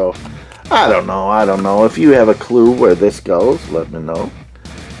teeth. So, I don't know. If you have a clue where this goes, let me know.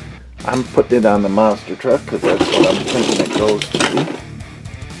 I'm putting it on the monster truck because that's what I'm thinking it goes to.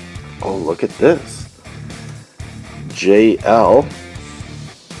 Oh, look at this. JL.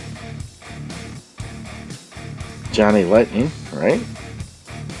 Johnny Lightning, right?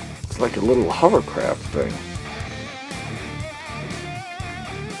 It's like a little hovercraft thing.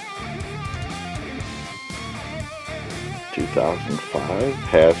 $2005,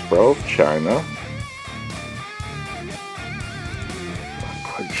 Hasbro, China. Not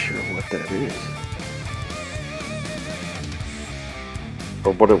quite sure what that is.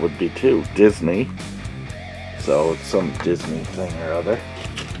 Or what it would be too. Disney. So it's some Disney thing or other.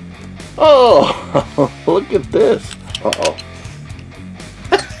 Oh, look at this. Uh-oh.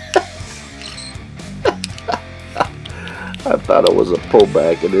 I thought it was a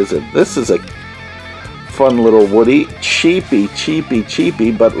pullback. It isn't. This is a fun little Woody. Cheapy,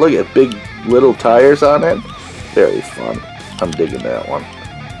 but look at big little tires on it. Very fun. I'm digging that one.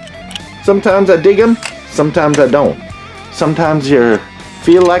 Sometimes I dig them, sometimes I don't. Sometimes you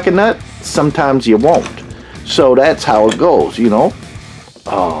feel like a nut, sometimes you won't. So that's how it goes, you know.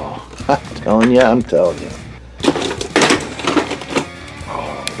 Oh, I'm telling you.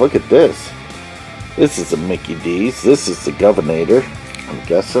 Oh, look at this. This is a Mickey D's. This is the Governator, I'm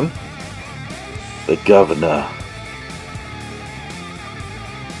guessing. The Governor.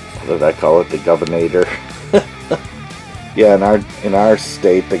 What did I call it? The Governator. Yeah, in our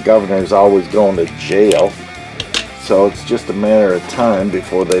state, the governor's always going to jail. So it's just a matter of time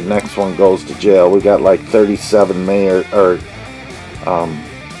before the next one goes to jail. We got like 37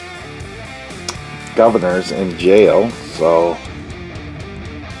 governors in jail. So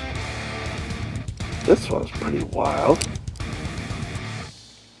this one's pretty wild.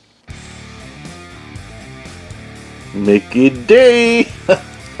 Mickey D.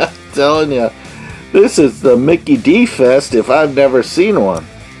 I'm telling you, this is the Mickey D Fest if I've never seen one.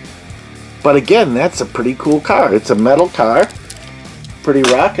 But again, that's a pretty cool car. It's a metal car. Pretty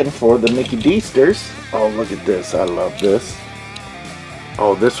rocking for the Mickey D-sters. Oh, look at this. I love this.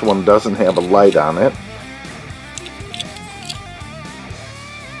 Oh, this one doesn't have a light on it.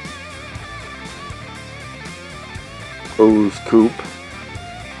 Ooze Coupe.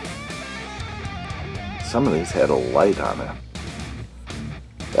 Some of these had a light on it.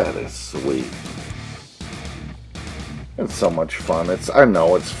 That is sweet. It's so much fun. I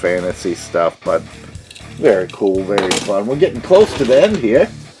know it's fantasy stuff, but very cool, very fun. We're getting close to the end here.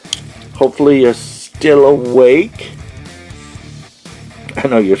 Hopefully you're still awake. I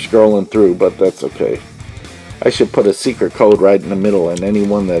know you're scrolling through, but that's okay. I should put a secret code right in the middle, and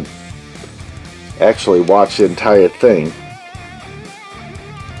anyone that actually watched the entire thing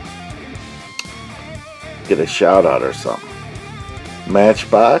get a shout out or something.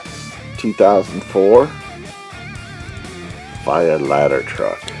 Matchbox 2004 fire ladder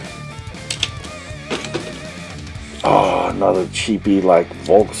truck. Oh, another cheapy like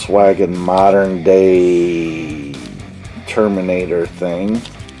Volkswagen modern day Terminator thing,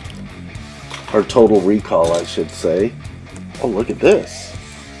 or Total Recall I should say. Oh, look at this.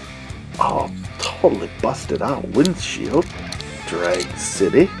 Oh, totally busted out windshield. Drag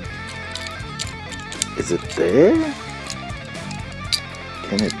City. Is it there?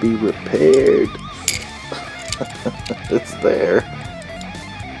 Can it be repaired? It's there.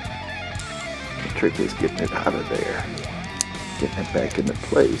 The trick is getting it out of there. Getting it back into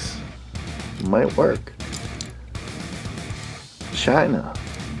place. Might work. China.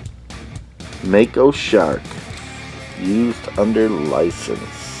 Mako Shark. Used under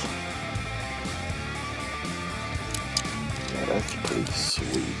license. Yeah, that's pretty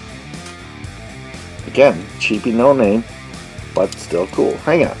sweet. Again, cheapy no name, but still cool.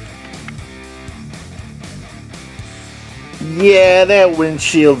 Hang on. Yeah, that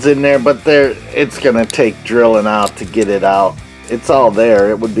windshield's in there, but it's gonna take drilling out to get it out. It's all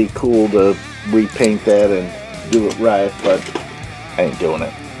there. It would be cool to repaint that and do it right, but I ain't doing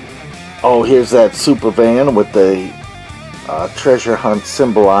it. Oh, here's that super van with the treasure hunt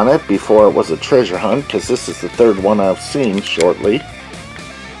symbol on it before it was a treasure hunt, because this is the third one I've seen shortly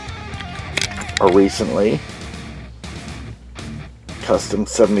or recently. Custom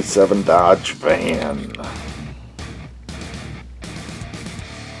 77 Dodge van.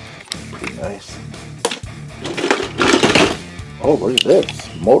 Pretty nice. Oh, look at this.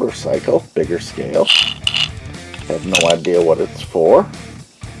 Motorcycle, bigger scale. Have no idea what it's for.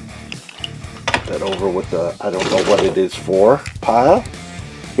 Put that over with the, I don't know what it is for, pile.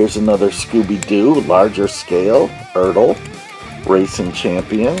 Here's another Scooby-Doo, larger scale, Ertl, Racing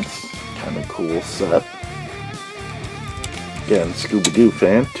Champions. Kind of cool set. Again, Scooby-Doo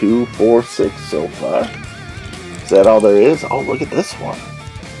fan, 2, 4, 6 so far. Is that all there is? Oh, look at this one.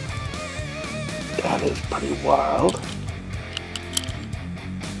 That is pretty wild.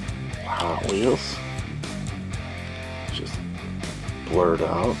 Hot Wheels. Just blurred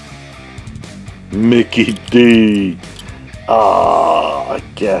out. Mickey D. Ah,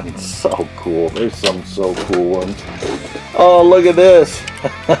 again, so cool. There's some so cool ones. Oh, look at this.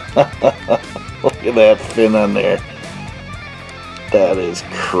 Look at that fin on there. That is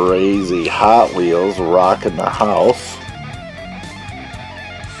crazy. Hot Wheels rocking the house.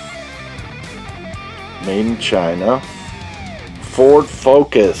 Made in China. Ford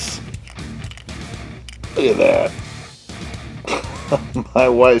Focus. Look at that. My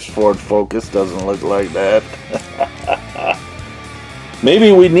wife's Ford Focus doesn't look like that.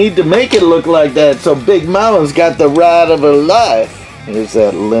 Maybe we need to make it look like that so Big Mama's got the ride of her life. Here's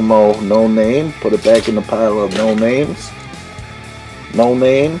that limo, no name. Put it back in the pile of no names. No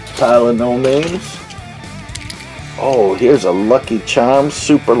name, pile of no names. Oh, here's a Lucky Charms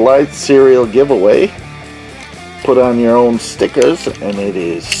Super Light cereal giveaway. Put on your own stickers, and it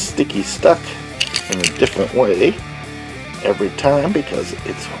is sticky stuck in a different way every time because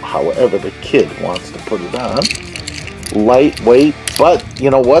it's however the kid wants to put it on. Lightweight, but you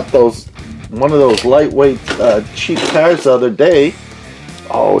know what? One of those lightweight cheap cars the other day.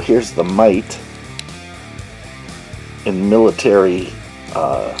 Oh, here's the Might in military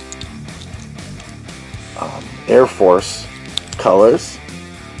Air Force colors.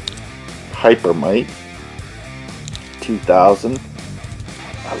 Hyper Might 2000.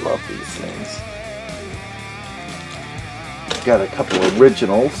 I love these things. Got a couple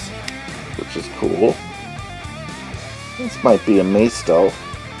originals, which is cool. This might be a Maisto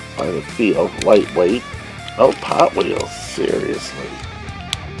by the feel. Lightweight. Oh, Hot Wheels. Seriously.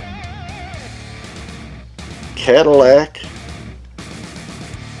 Cadillac.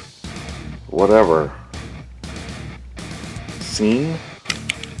 Whatever. Scene.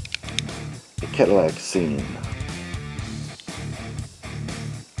 The Cadillac Scene.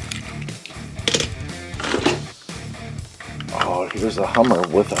 Oh, here's a Hummer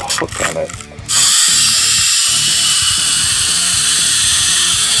with a hook on it.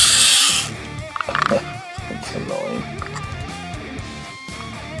 That's annoying.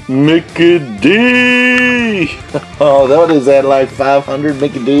 Mickey D! Oh, what is that, like 500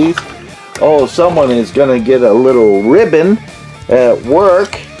 Mickey D's? Oh, someone is gonna get a little ribbon at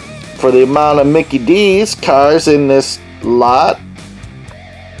work for the amount of Mickey D's cars in this lot.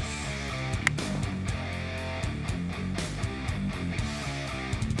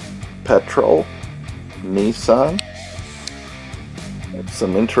 Petrol, Nissan.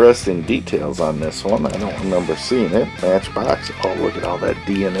 Some interesting details on this one. I don't remember seeing it. Matchbox. Oh, look at all that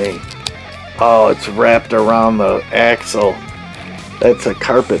DNA. Oh, it's wrapped around the axle. That's a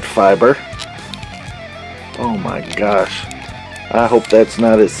carpet fiber. Oh my gosh. I hope that's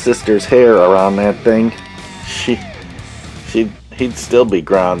not his sister's hair around that thing. He'd still be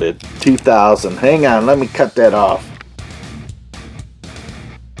grounded. 2000. Hang on, let me cut that off.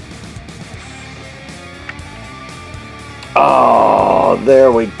 Oh,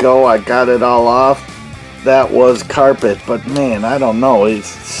 there we go. I got it all off. That was carpet, but man, I don't know. He's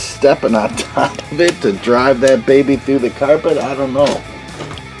stepping on top of it to drive that baby through the carpet. I don't know.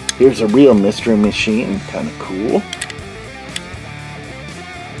 Here's a real Mystery Machine. Kind of cool.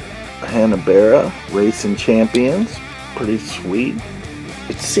 Hanna-Barbera Racing Champions. Pretty sweet.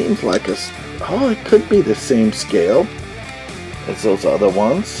 It seems like a... Oh, it could be the same scale as those other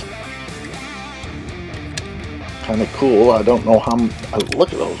ones. Kind of cool. I don't know how...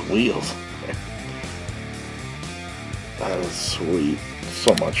 Look at those wheels. That is sweet.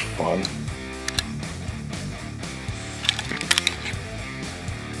 So much fun.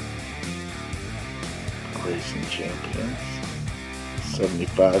 Racing Champions.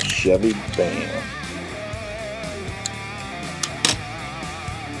 75 Chevy Van.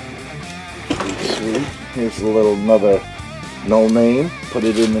 Pretty sweet. Here's a little another no name. Put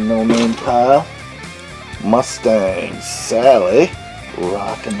it in the no name pile. Mustang Sally,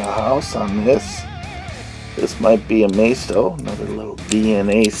 rocking the house on this. This might be a Maisto. Another little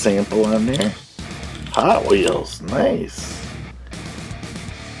DNA sample on there. Hot Wheels, nice.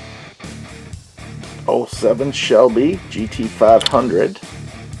 07 Shelby GT500.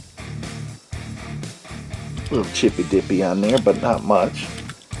 A little chippy dippy on there, but not much.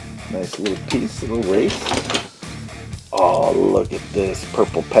 Nice little piece, little race. Oh, look at this.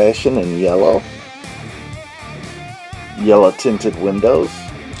 Purple Passion in yellow. Yellow tinted windows.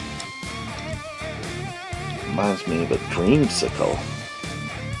 Reminds me of a Dreamsicle.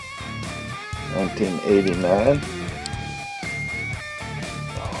 1989.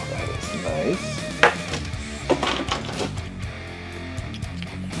 Oh, that is nice.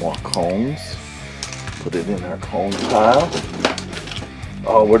 More cones. Put it in our cone pile.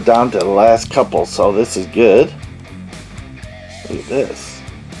 Oh, we're down to the last couple, so this is good. Look at this.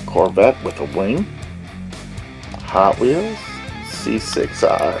 Corvette with a wing. Hot Wheels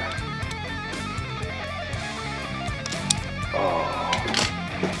C6R. Oh.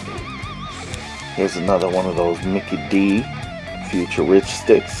 Here's another one of those Mickey D Future Rich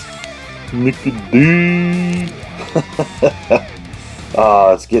sticks. Mickey D.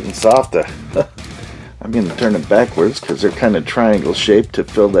 Oh, it's getting softer. I'm going to turn it backwards because they're kind of triangle shaped to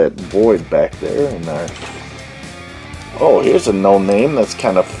fill that void back there in our... Oh, here's a no name that's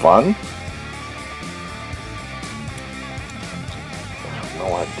kind of fun. I have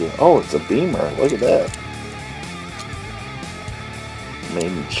no idea. Oh, it's a Beamer. Look at that.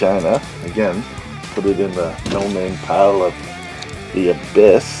 Made in China. Again, put it in the no name pile of the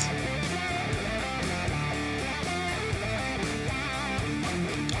abyss.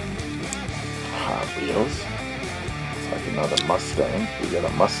 Hot Wheels. It's like another Mustang. We got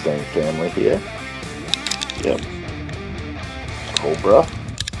a Mustang family here. Yep. Cobra.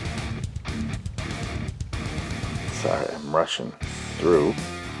 Sorry, I'm rushing through.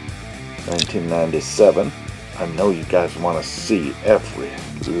 1997. I know you guys want to see every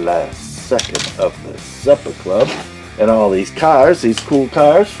last second of the Supper Club and all these cars, these cool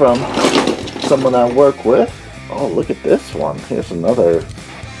cars from someone I work with. Oh, look at this one. Here's another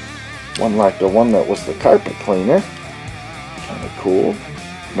one like the one that was the carpet cleaner. Kind of cool.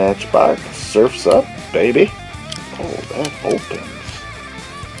 Matchbox, Surf's Up, baby. Oh, that opens.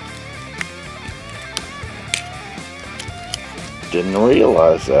 Didn't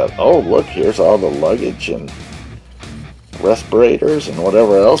realize that. Oh, look, here's all the luggage and respirators and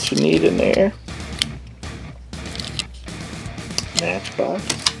whatever else you need in there. Matchbox.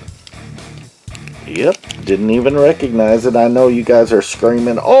 Yep, didn't even recognize it. I know you guys are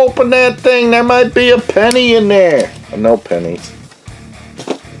screaming, open that thing, there might be a penny in there. No pennies.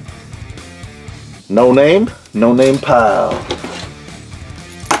 No name pile.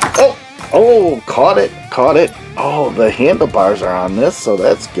 Oh, caught it. Oh, the handlebars are on this, so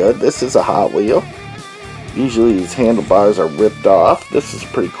that's good. This is a Hot Wheel. Usually these handlebars are ripped off. This is a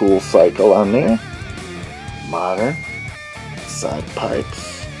pretty cool cycle on there. Modern. Side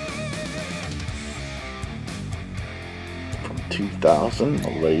pipes. From 2000,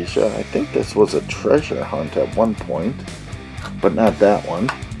 Malaysia. I think this was a treasure hunt at one point, but not that one.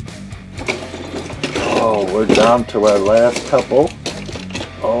 Oh, we're down to our last couple.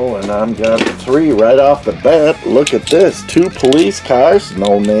 Oh, and I've got 3 right off the bat. Look at this. 2 police cars,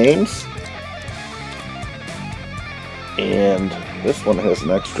 no names. And this one has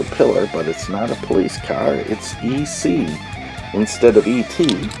an extra pillar, but it's not a police car. It's EC instead of ET.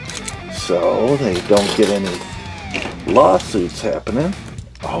 So they don't get any lawsuits happening.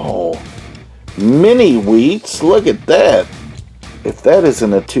 Oh, mini wheats. Look at that. If that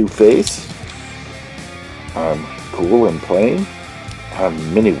isn't a two-face, I'm cool and plain.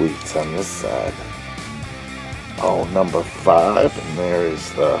 I'm mini wheats on this side. Oh, number 5, and there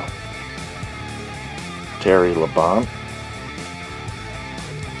is the Terry LeBon.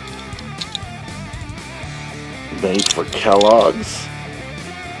 Made for Kellogg's.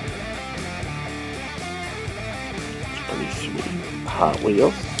 It's pretty sweet. Hot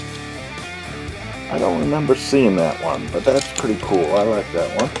Wheels. I don't remember seeing that one, but that's pretty cool. I like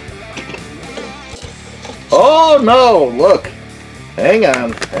that one. Oh no, look. Hang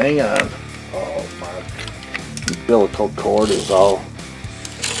on. Oh, my umbilical cord is all...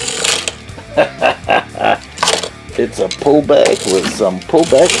 It's a pullback with some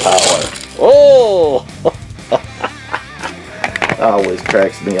pullback power. Oh! Always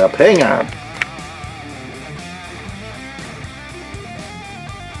cracks me up. Hang on.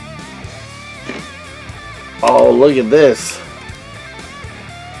 Oh, look at this.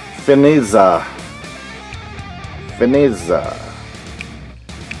 Finiza.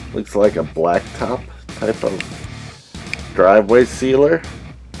 Looks like a blacktop type of driveway sealer,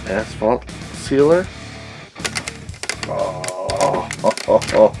 asphalt sealer. Oh.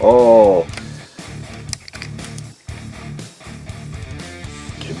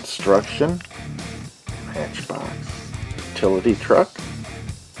 Construction, Matchbox, utility truck,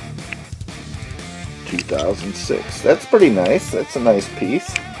 2006. That's pretty nice. That's a nice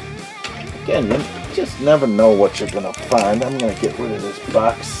piece. Again, you just never know what you're gonna find. I'm gonna get rid of this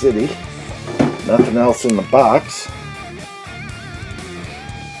box city. Nothing else in the box.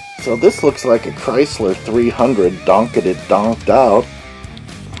 So this looks like a Chrysler 300 donked out.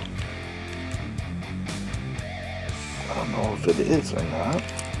 I don't know if it is or not.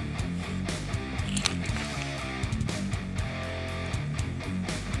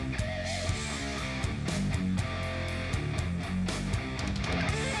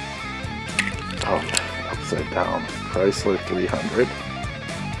 upside down. Chrysler 300.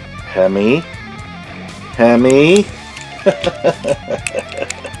 Hemi. Hemi.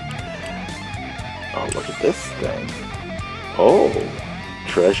 Oh, look at this thing. Oh,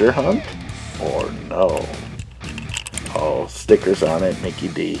 treasure hunt? Or no? Oh, stickers on it, Mickey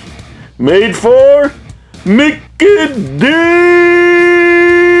D. Made for Mickey D!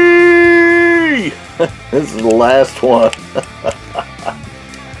 This is the last one.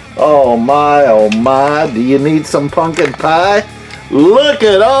 Oh my, do you need some pumpkin pie? Look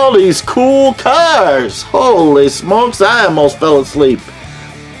at all these cool cars. Holy smokes, I almost fell asleep.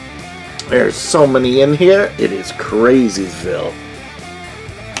 There's so many in here, it is crazyville.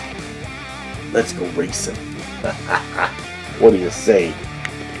 Let's go racing. What do you say?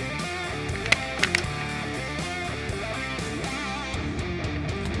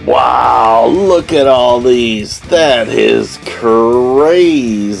 Wow, look at all these. That is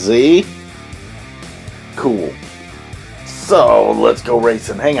crazy. Cool. So, let's go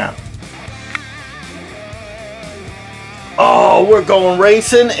racing. Hang on. Oh, we're going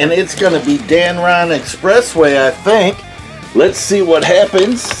racing, and it's going to be Dan Ron Expressway, I think. Let's see what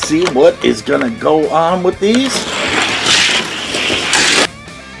happens. See what is going to go on with these.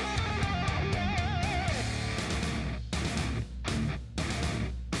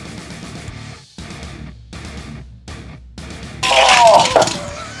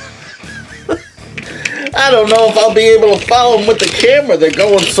 I don't know if I'll be able to follow them with the camera. They're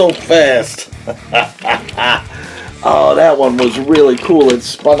going so fast. Oh, that one was really cool. It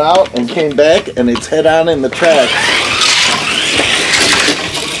spun out and came back, and it's head on in the track.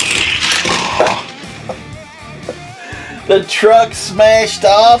 The truck smashed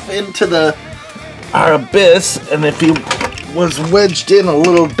off into our abyss, and if he was wedged in a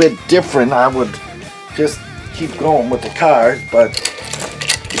little bit different, I would just keep going with the car, but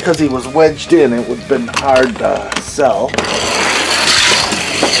because he was wedged in, it would have been hard to sell.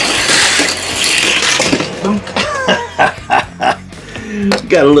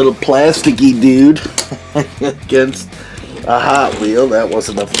 Got a little plasticky dude against a Hot Wheel. That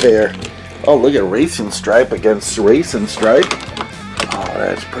wasn't a fair. Oh, look at Racing Stripe against Racing Stripe. Oh,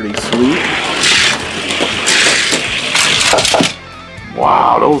 that's pretty sweet.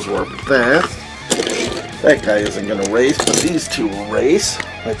 Wow, those were fast. That guy isn't going to race, but these two will race.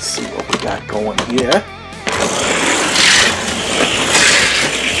 Let's see what we got going here.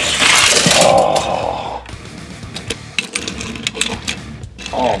 Oh.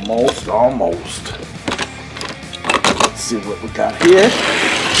 Almost. Let's see what we got here.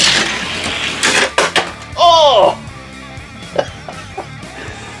 Oh!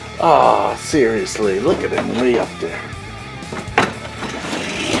 Oh, seriously, look at him way up there.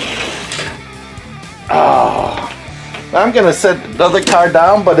 Oh. I'm going to set another car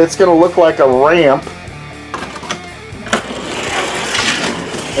down, but it's going to look like a ramp.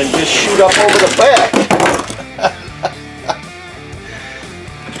 And just shoot up over the back.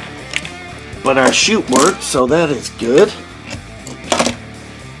 But our chute worked, so that is good.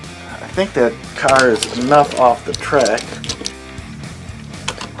 I think that car is enough off the track.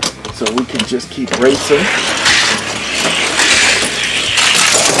 So we can just keep racing.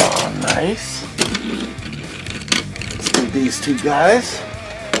 Oh, nice. These two guys.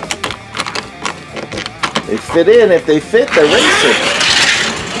 They fit in. If they fit, they're racing.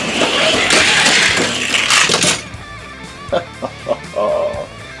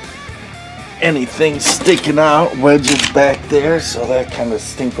 Anything sticking out, wedges back there, so that kind of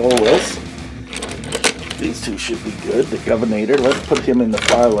stinkolas. These two should be good. The Governator, let's put him in the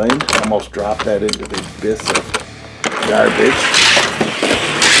far lane. Almost dropped that into the abyss of garbage.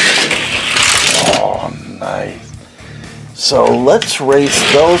 Oh, nice. So let's race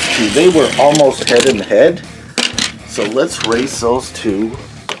those two. They were almost head and head. So let's race those two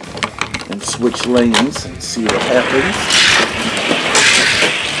and switch lanes and see what happens.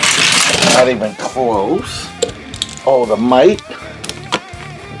 Not even close. Oh, the Mite.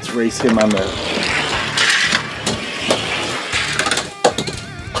 Let's race him on the...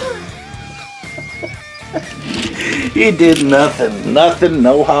 He did nothing. Nothing,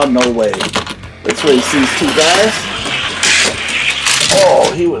 no how, no way. Let's race these two guys.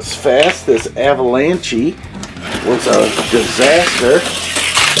 Oh, he was fast. This Avalanche was a disaster.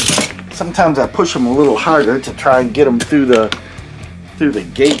 Sometimes I push him a little harder to try and get him through the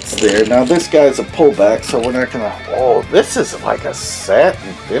gates there. Now this guy's a pullback, so we're not gonna. Oh, this is like a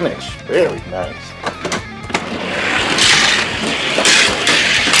satin finish. Very nice.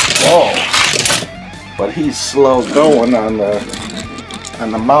 Oh, but he's slow going on the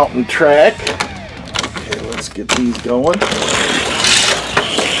mountain track. Okay, let's get these going.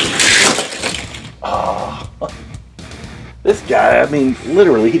 Oh, This guy, I mean,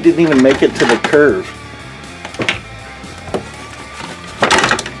 literally, he didn't even make it to the curve.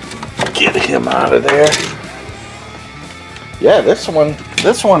 Get him out of there. Yeah, this one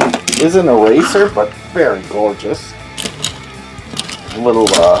isn't a racer, but very gorgeous. Little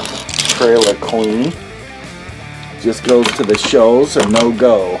trailer queen. Just goes to the shows or no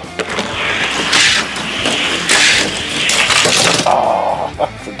go. Oh, I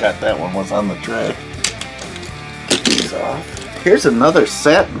forgot that one was on the track. Get these off. Here's another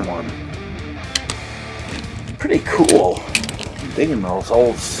satin one. Pretty cool. I'm digging those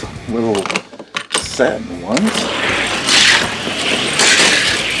old little satin ones.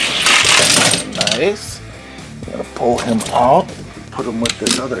 Nice. I'm gonna pull him out. Put him with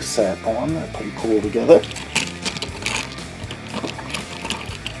this other satin one. They're pretty cool together.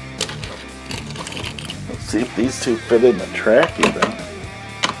 See if these two fit in the track even.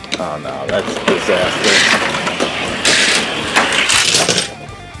 Oh no, that's a disaster.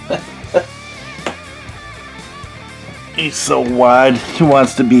 He's so wide. He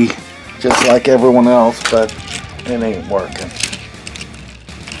wants to be just like everyone else, but it ain't working.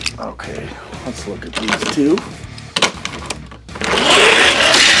 Okay, let's look at these two.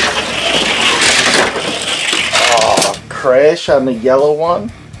 Oh, crash on the yellow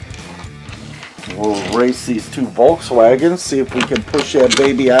one. We'll race these two Volkswagens, see if we can push that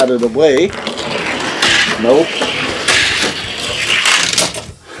baby out of the way. Nope.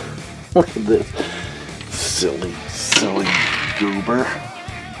 Look at this. Silly goober.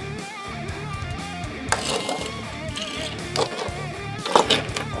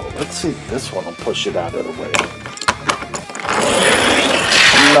 Oh, let's see if this one will push it out of the way.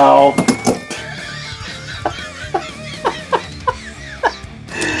 No.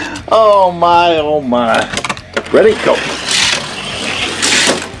 Oh my, oh my. Ready? Go.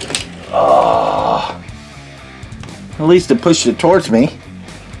 Oh. At least it pushed it towards me.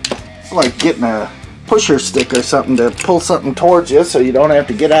 It's like getting a pusher stick or something to pull something towards you so you don't have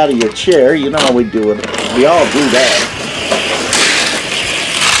to get out of your chair. You know how we do it. We all do that.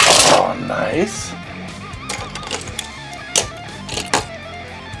 Oh, nice.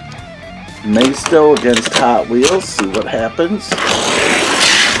 Masto against Hot Wheels. See what happens.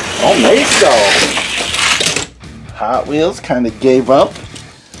 Oh, Masto! Hot Wheels kind of gave up.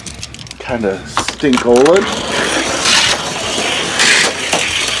 Kind of stinkoled.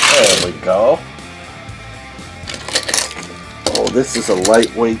 There we go. Oh, this is a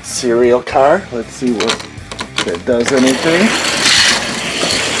lightweight cereal car. Let's see if it does anything.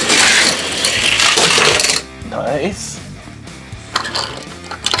 Nice.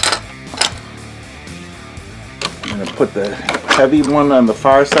 I'm going to put the heavy one on the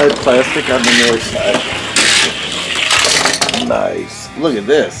far side, plastic on the near side. Nice. Look at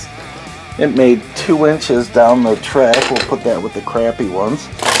this. It made 2 inches down the track. We'll put that with the crappy ones.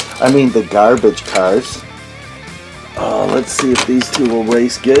 I mean the garbage cars. Let's see if these two will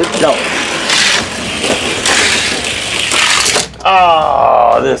race good. No.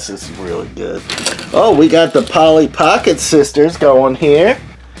 Oh, this is really good. Oh, we got the Polly Pocket Sisters going here.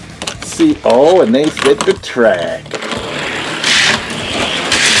 Let's see. Oh, and they fit the track.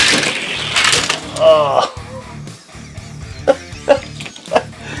 Oh.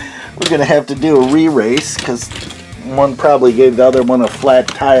 We're going to have to do a re-race because one probably gave the other one a flat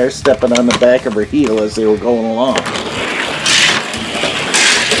tire stepping on the back of her heel as they were going along.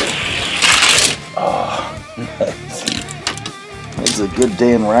 Oh, nice. There's a good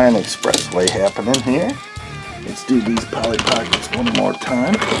Dan Ryan Expressway happening here. Let's do these Polly Pockets one more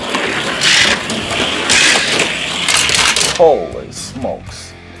time. Holy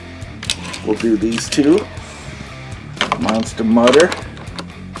smokes. We'll do these two. Monster Mutter.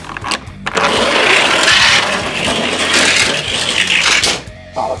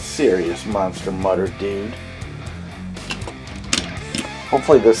 Oh, serious Monster Mutter, dude.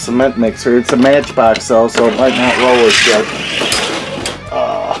 Hopefully the cement mixer, it's a Matchbox though, so it might not roll as good.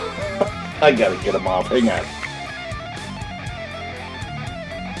 I gotta get them off, hang on.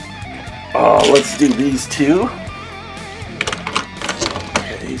 Oh, let's do these two.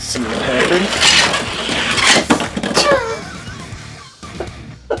 Okay, see what happens.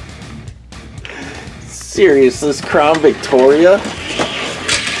 Serious, this Crown Victoria?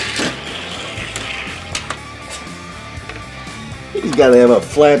 He's got to have a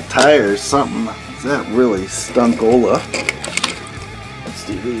flat tire or something. Is that really stunkola? Let's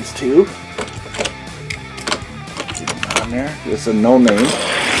do these two. Get them on there. This is a no name.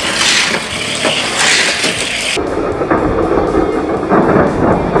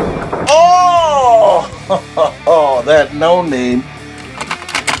 Oh! Oh, that no name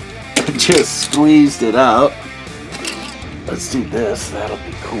just squeezed it out. Let's do this. That'll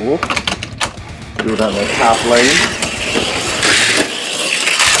be cool. Do it on the top lane.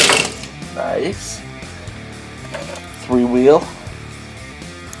 Nice. 3-wheel.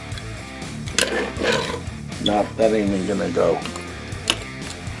 Nope, that ain't even gonna go.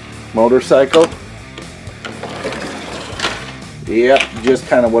 Motorcycle. Yep, just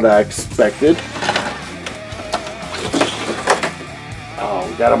kind of what I expected. Oh,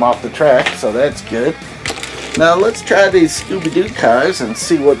 we got them off the track, so that's good. Now let's try these Scooby-Doo cars and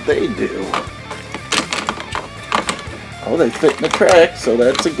see what they do. Oh, they fit in the track, so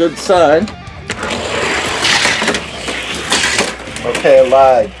that's a good sign. Okay, I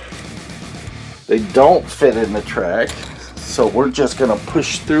lied. They don't fit in the track, so we're just gonna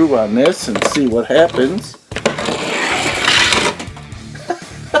push through on this and see what happens.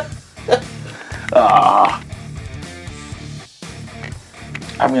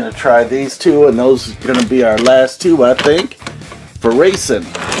 I'm gonna try these two, and those are gonna be our last two, I think, for racing.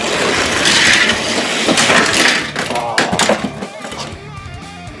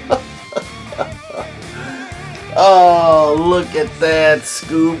 Oh, look at that,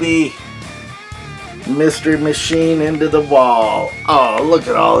 Scooby. Mystery machine into the wall. Oh, look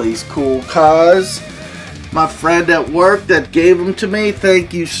at all these cool cars. My friend at work that gave them to me,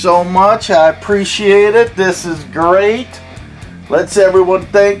 thank you so much. I appreciate it. This is great. Let's everyone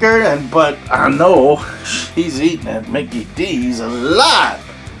thank her. But I know she's eating at McD's a lot.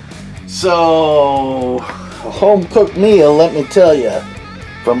 So, a home cooked meal, let me tell you,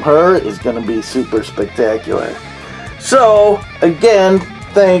 from her is going to be super spectacular. So, again,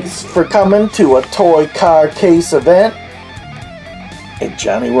 thanks for coming to a toy car case event at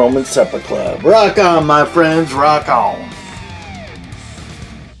Johnny Roman Supper Club. Rock on, my friends, rock on.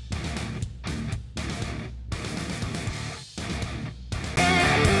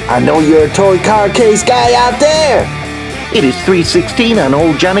 I know you're a toy car case guy out there. It is 3:16 on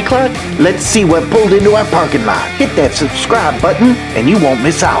old Johnny Clock. Let's see what pulled into our parking lot. Hit that subscribe button and you won't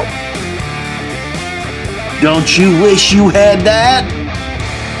miss out. Don't you wish you had that?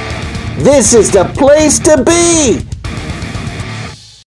 This is the place to be!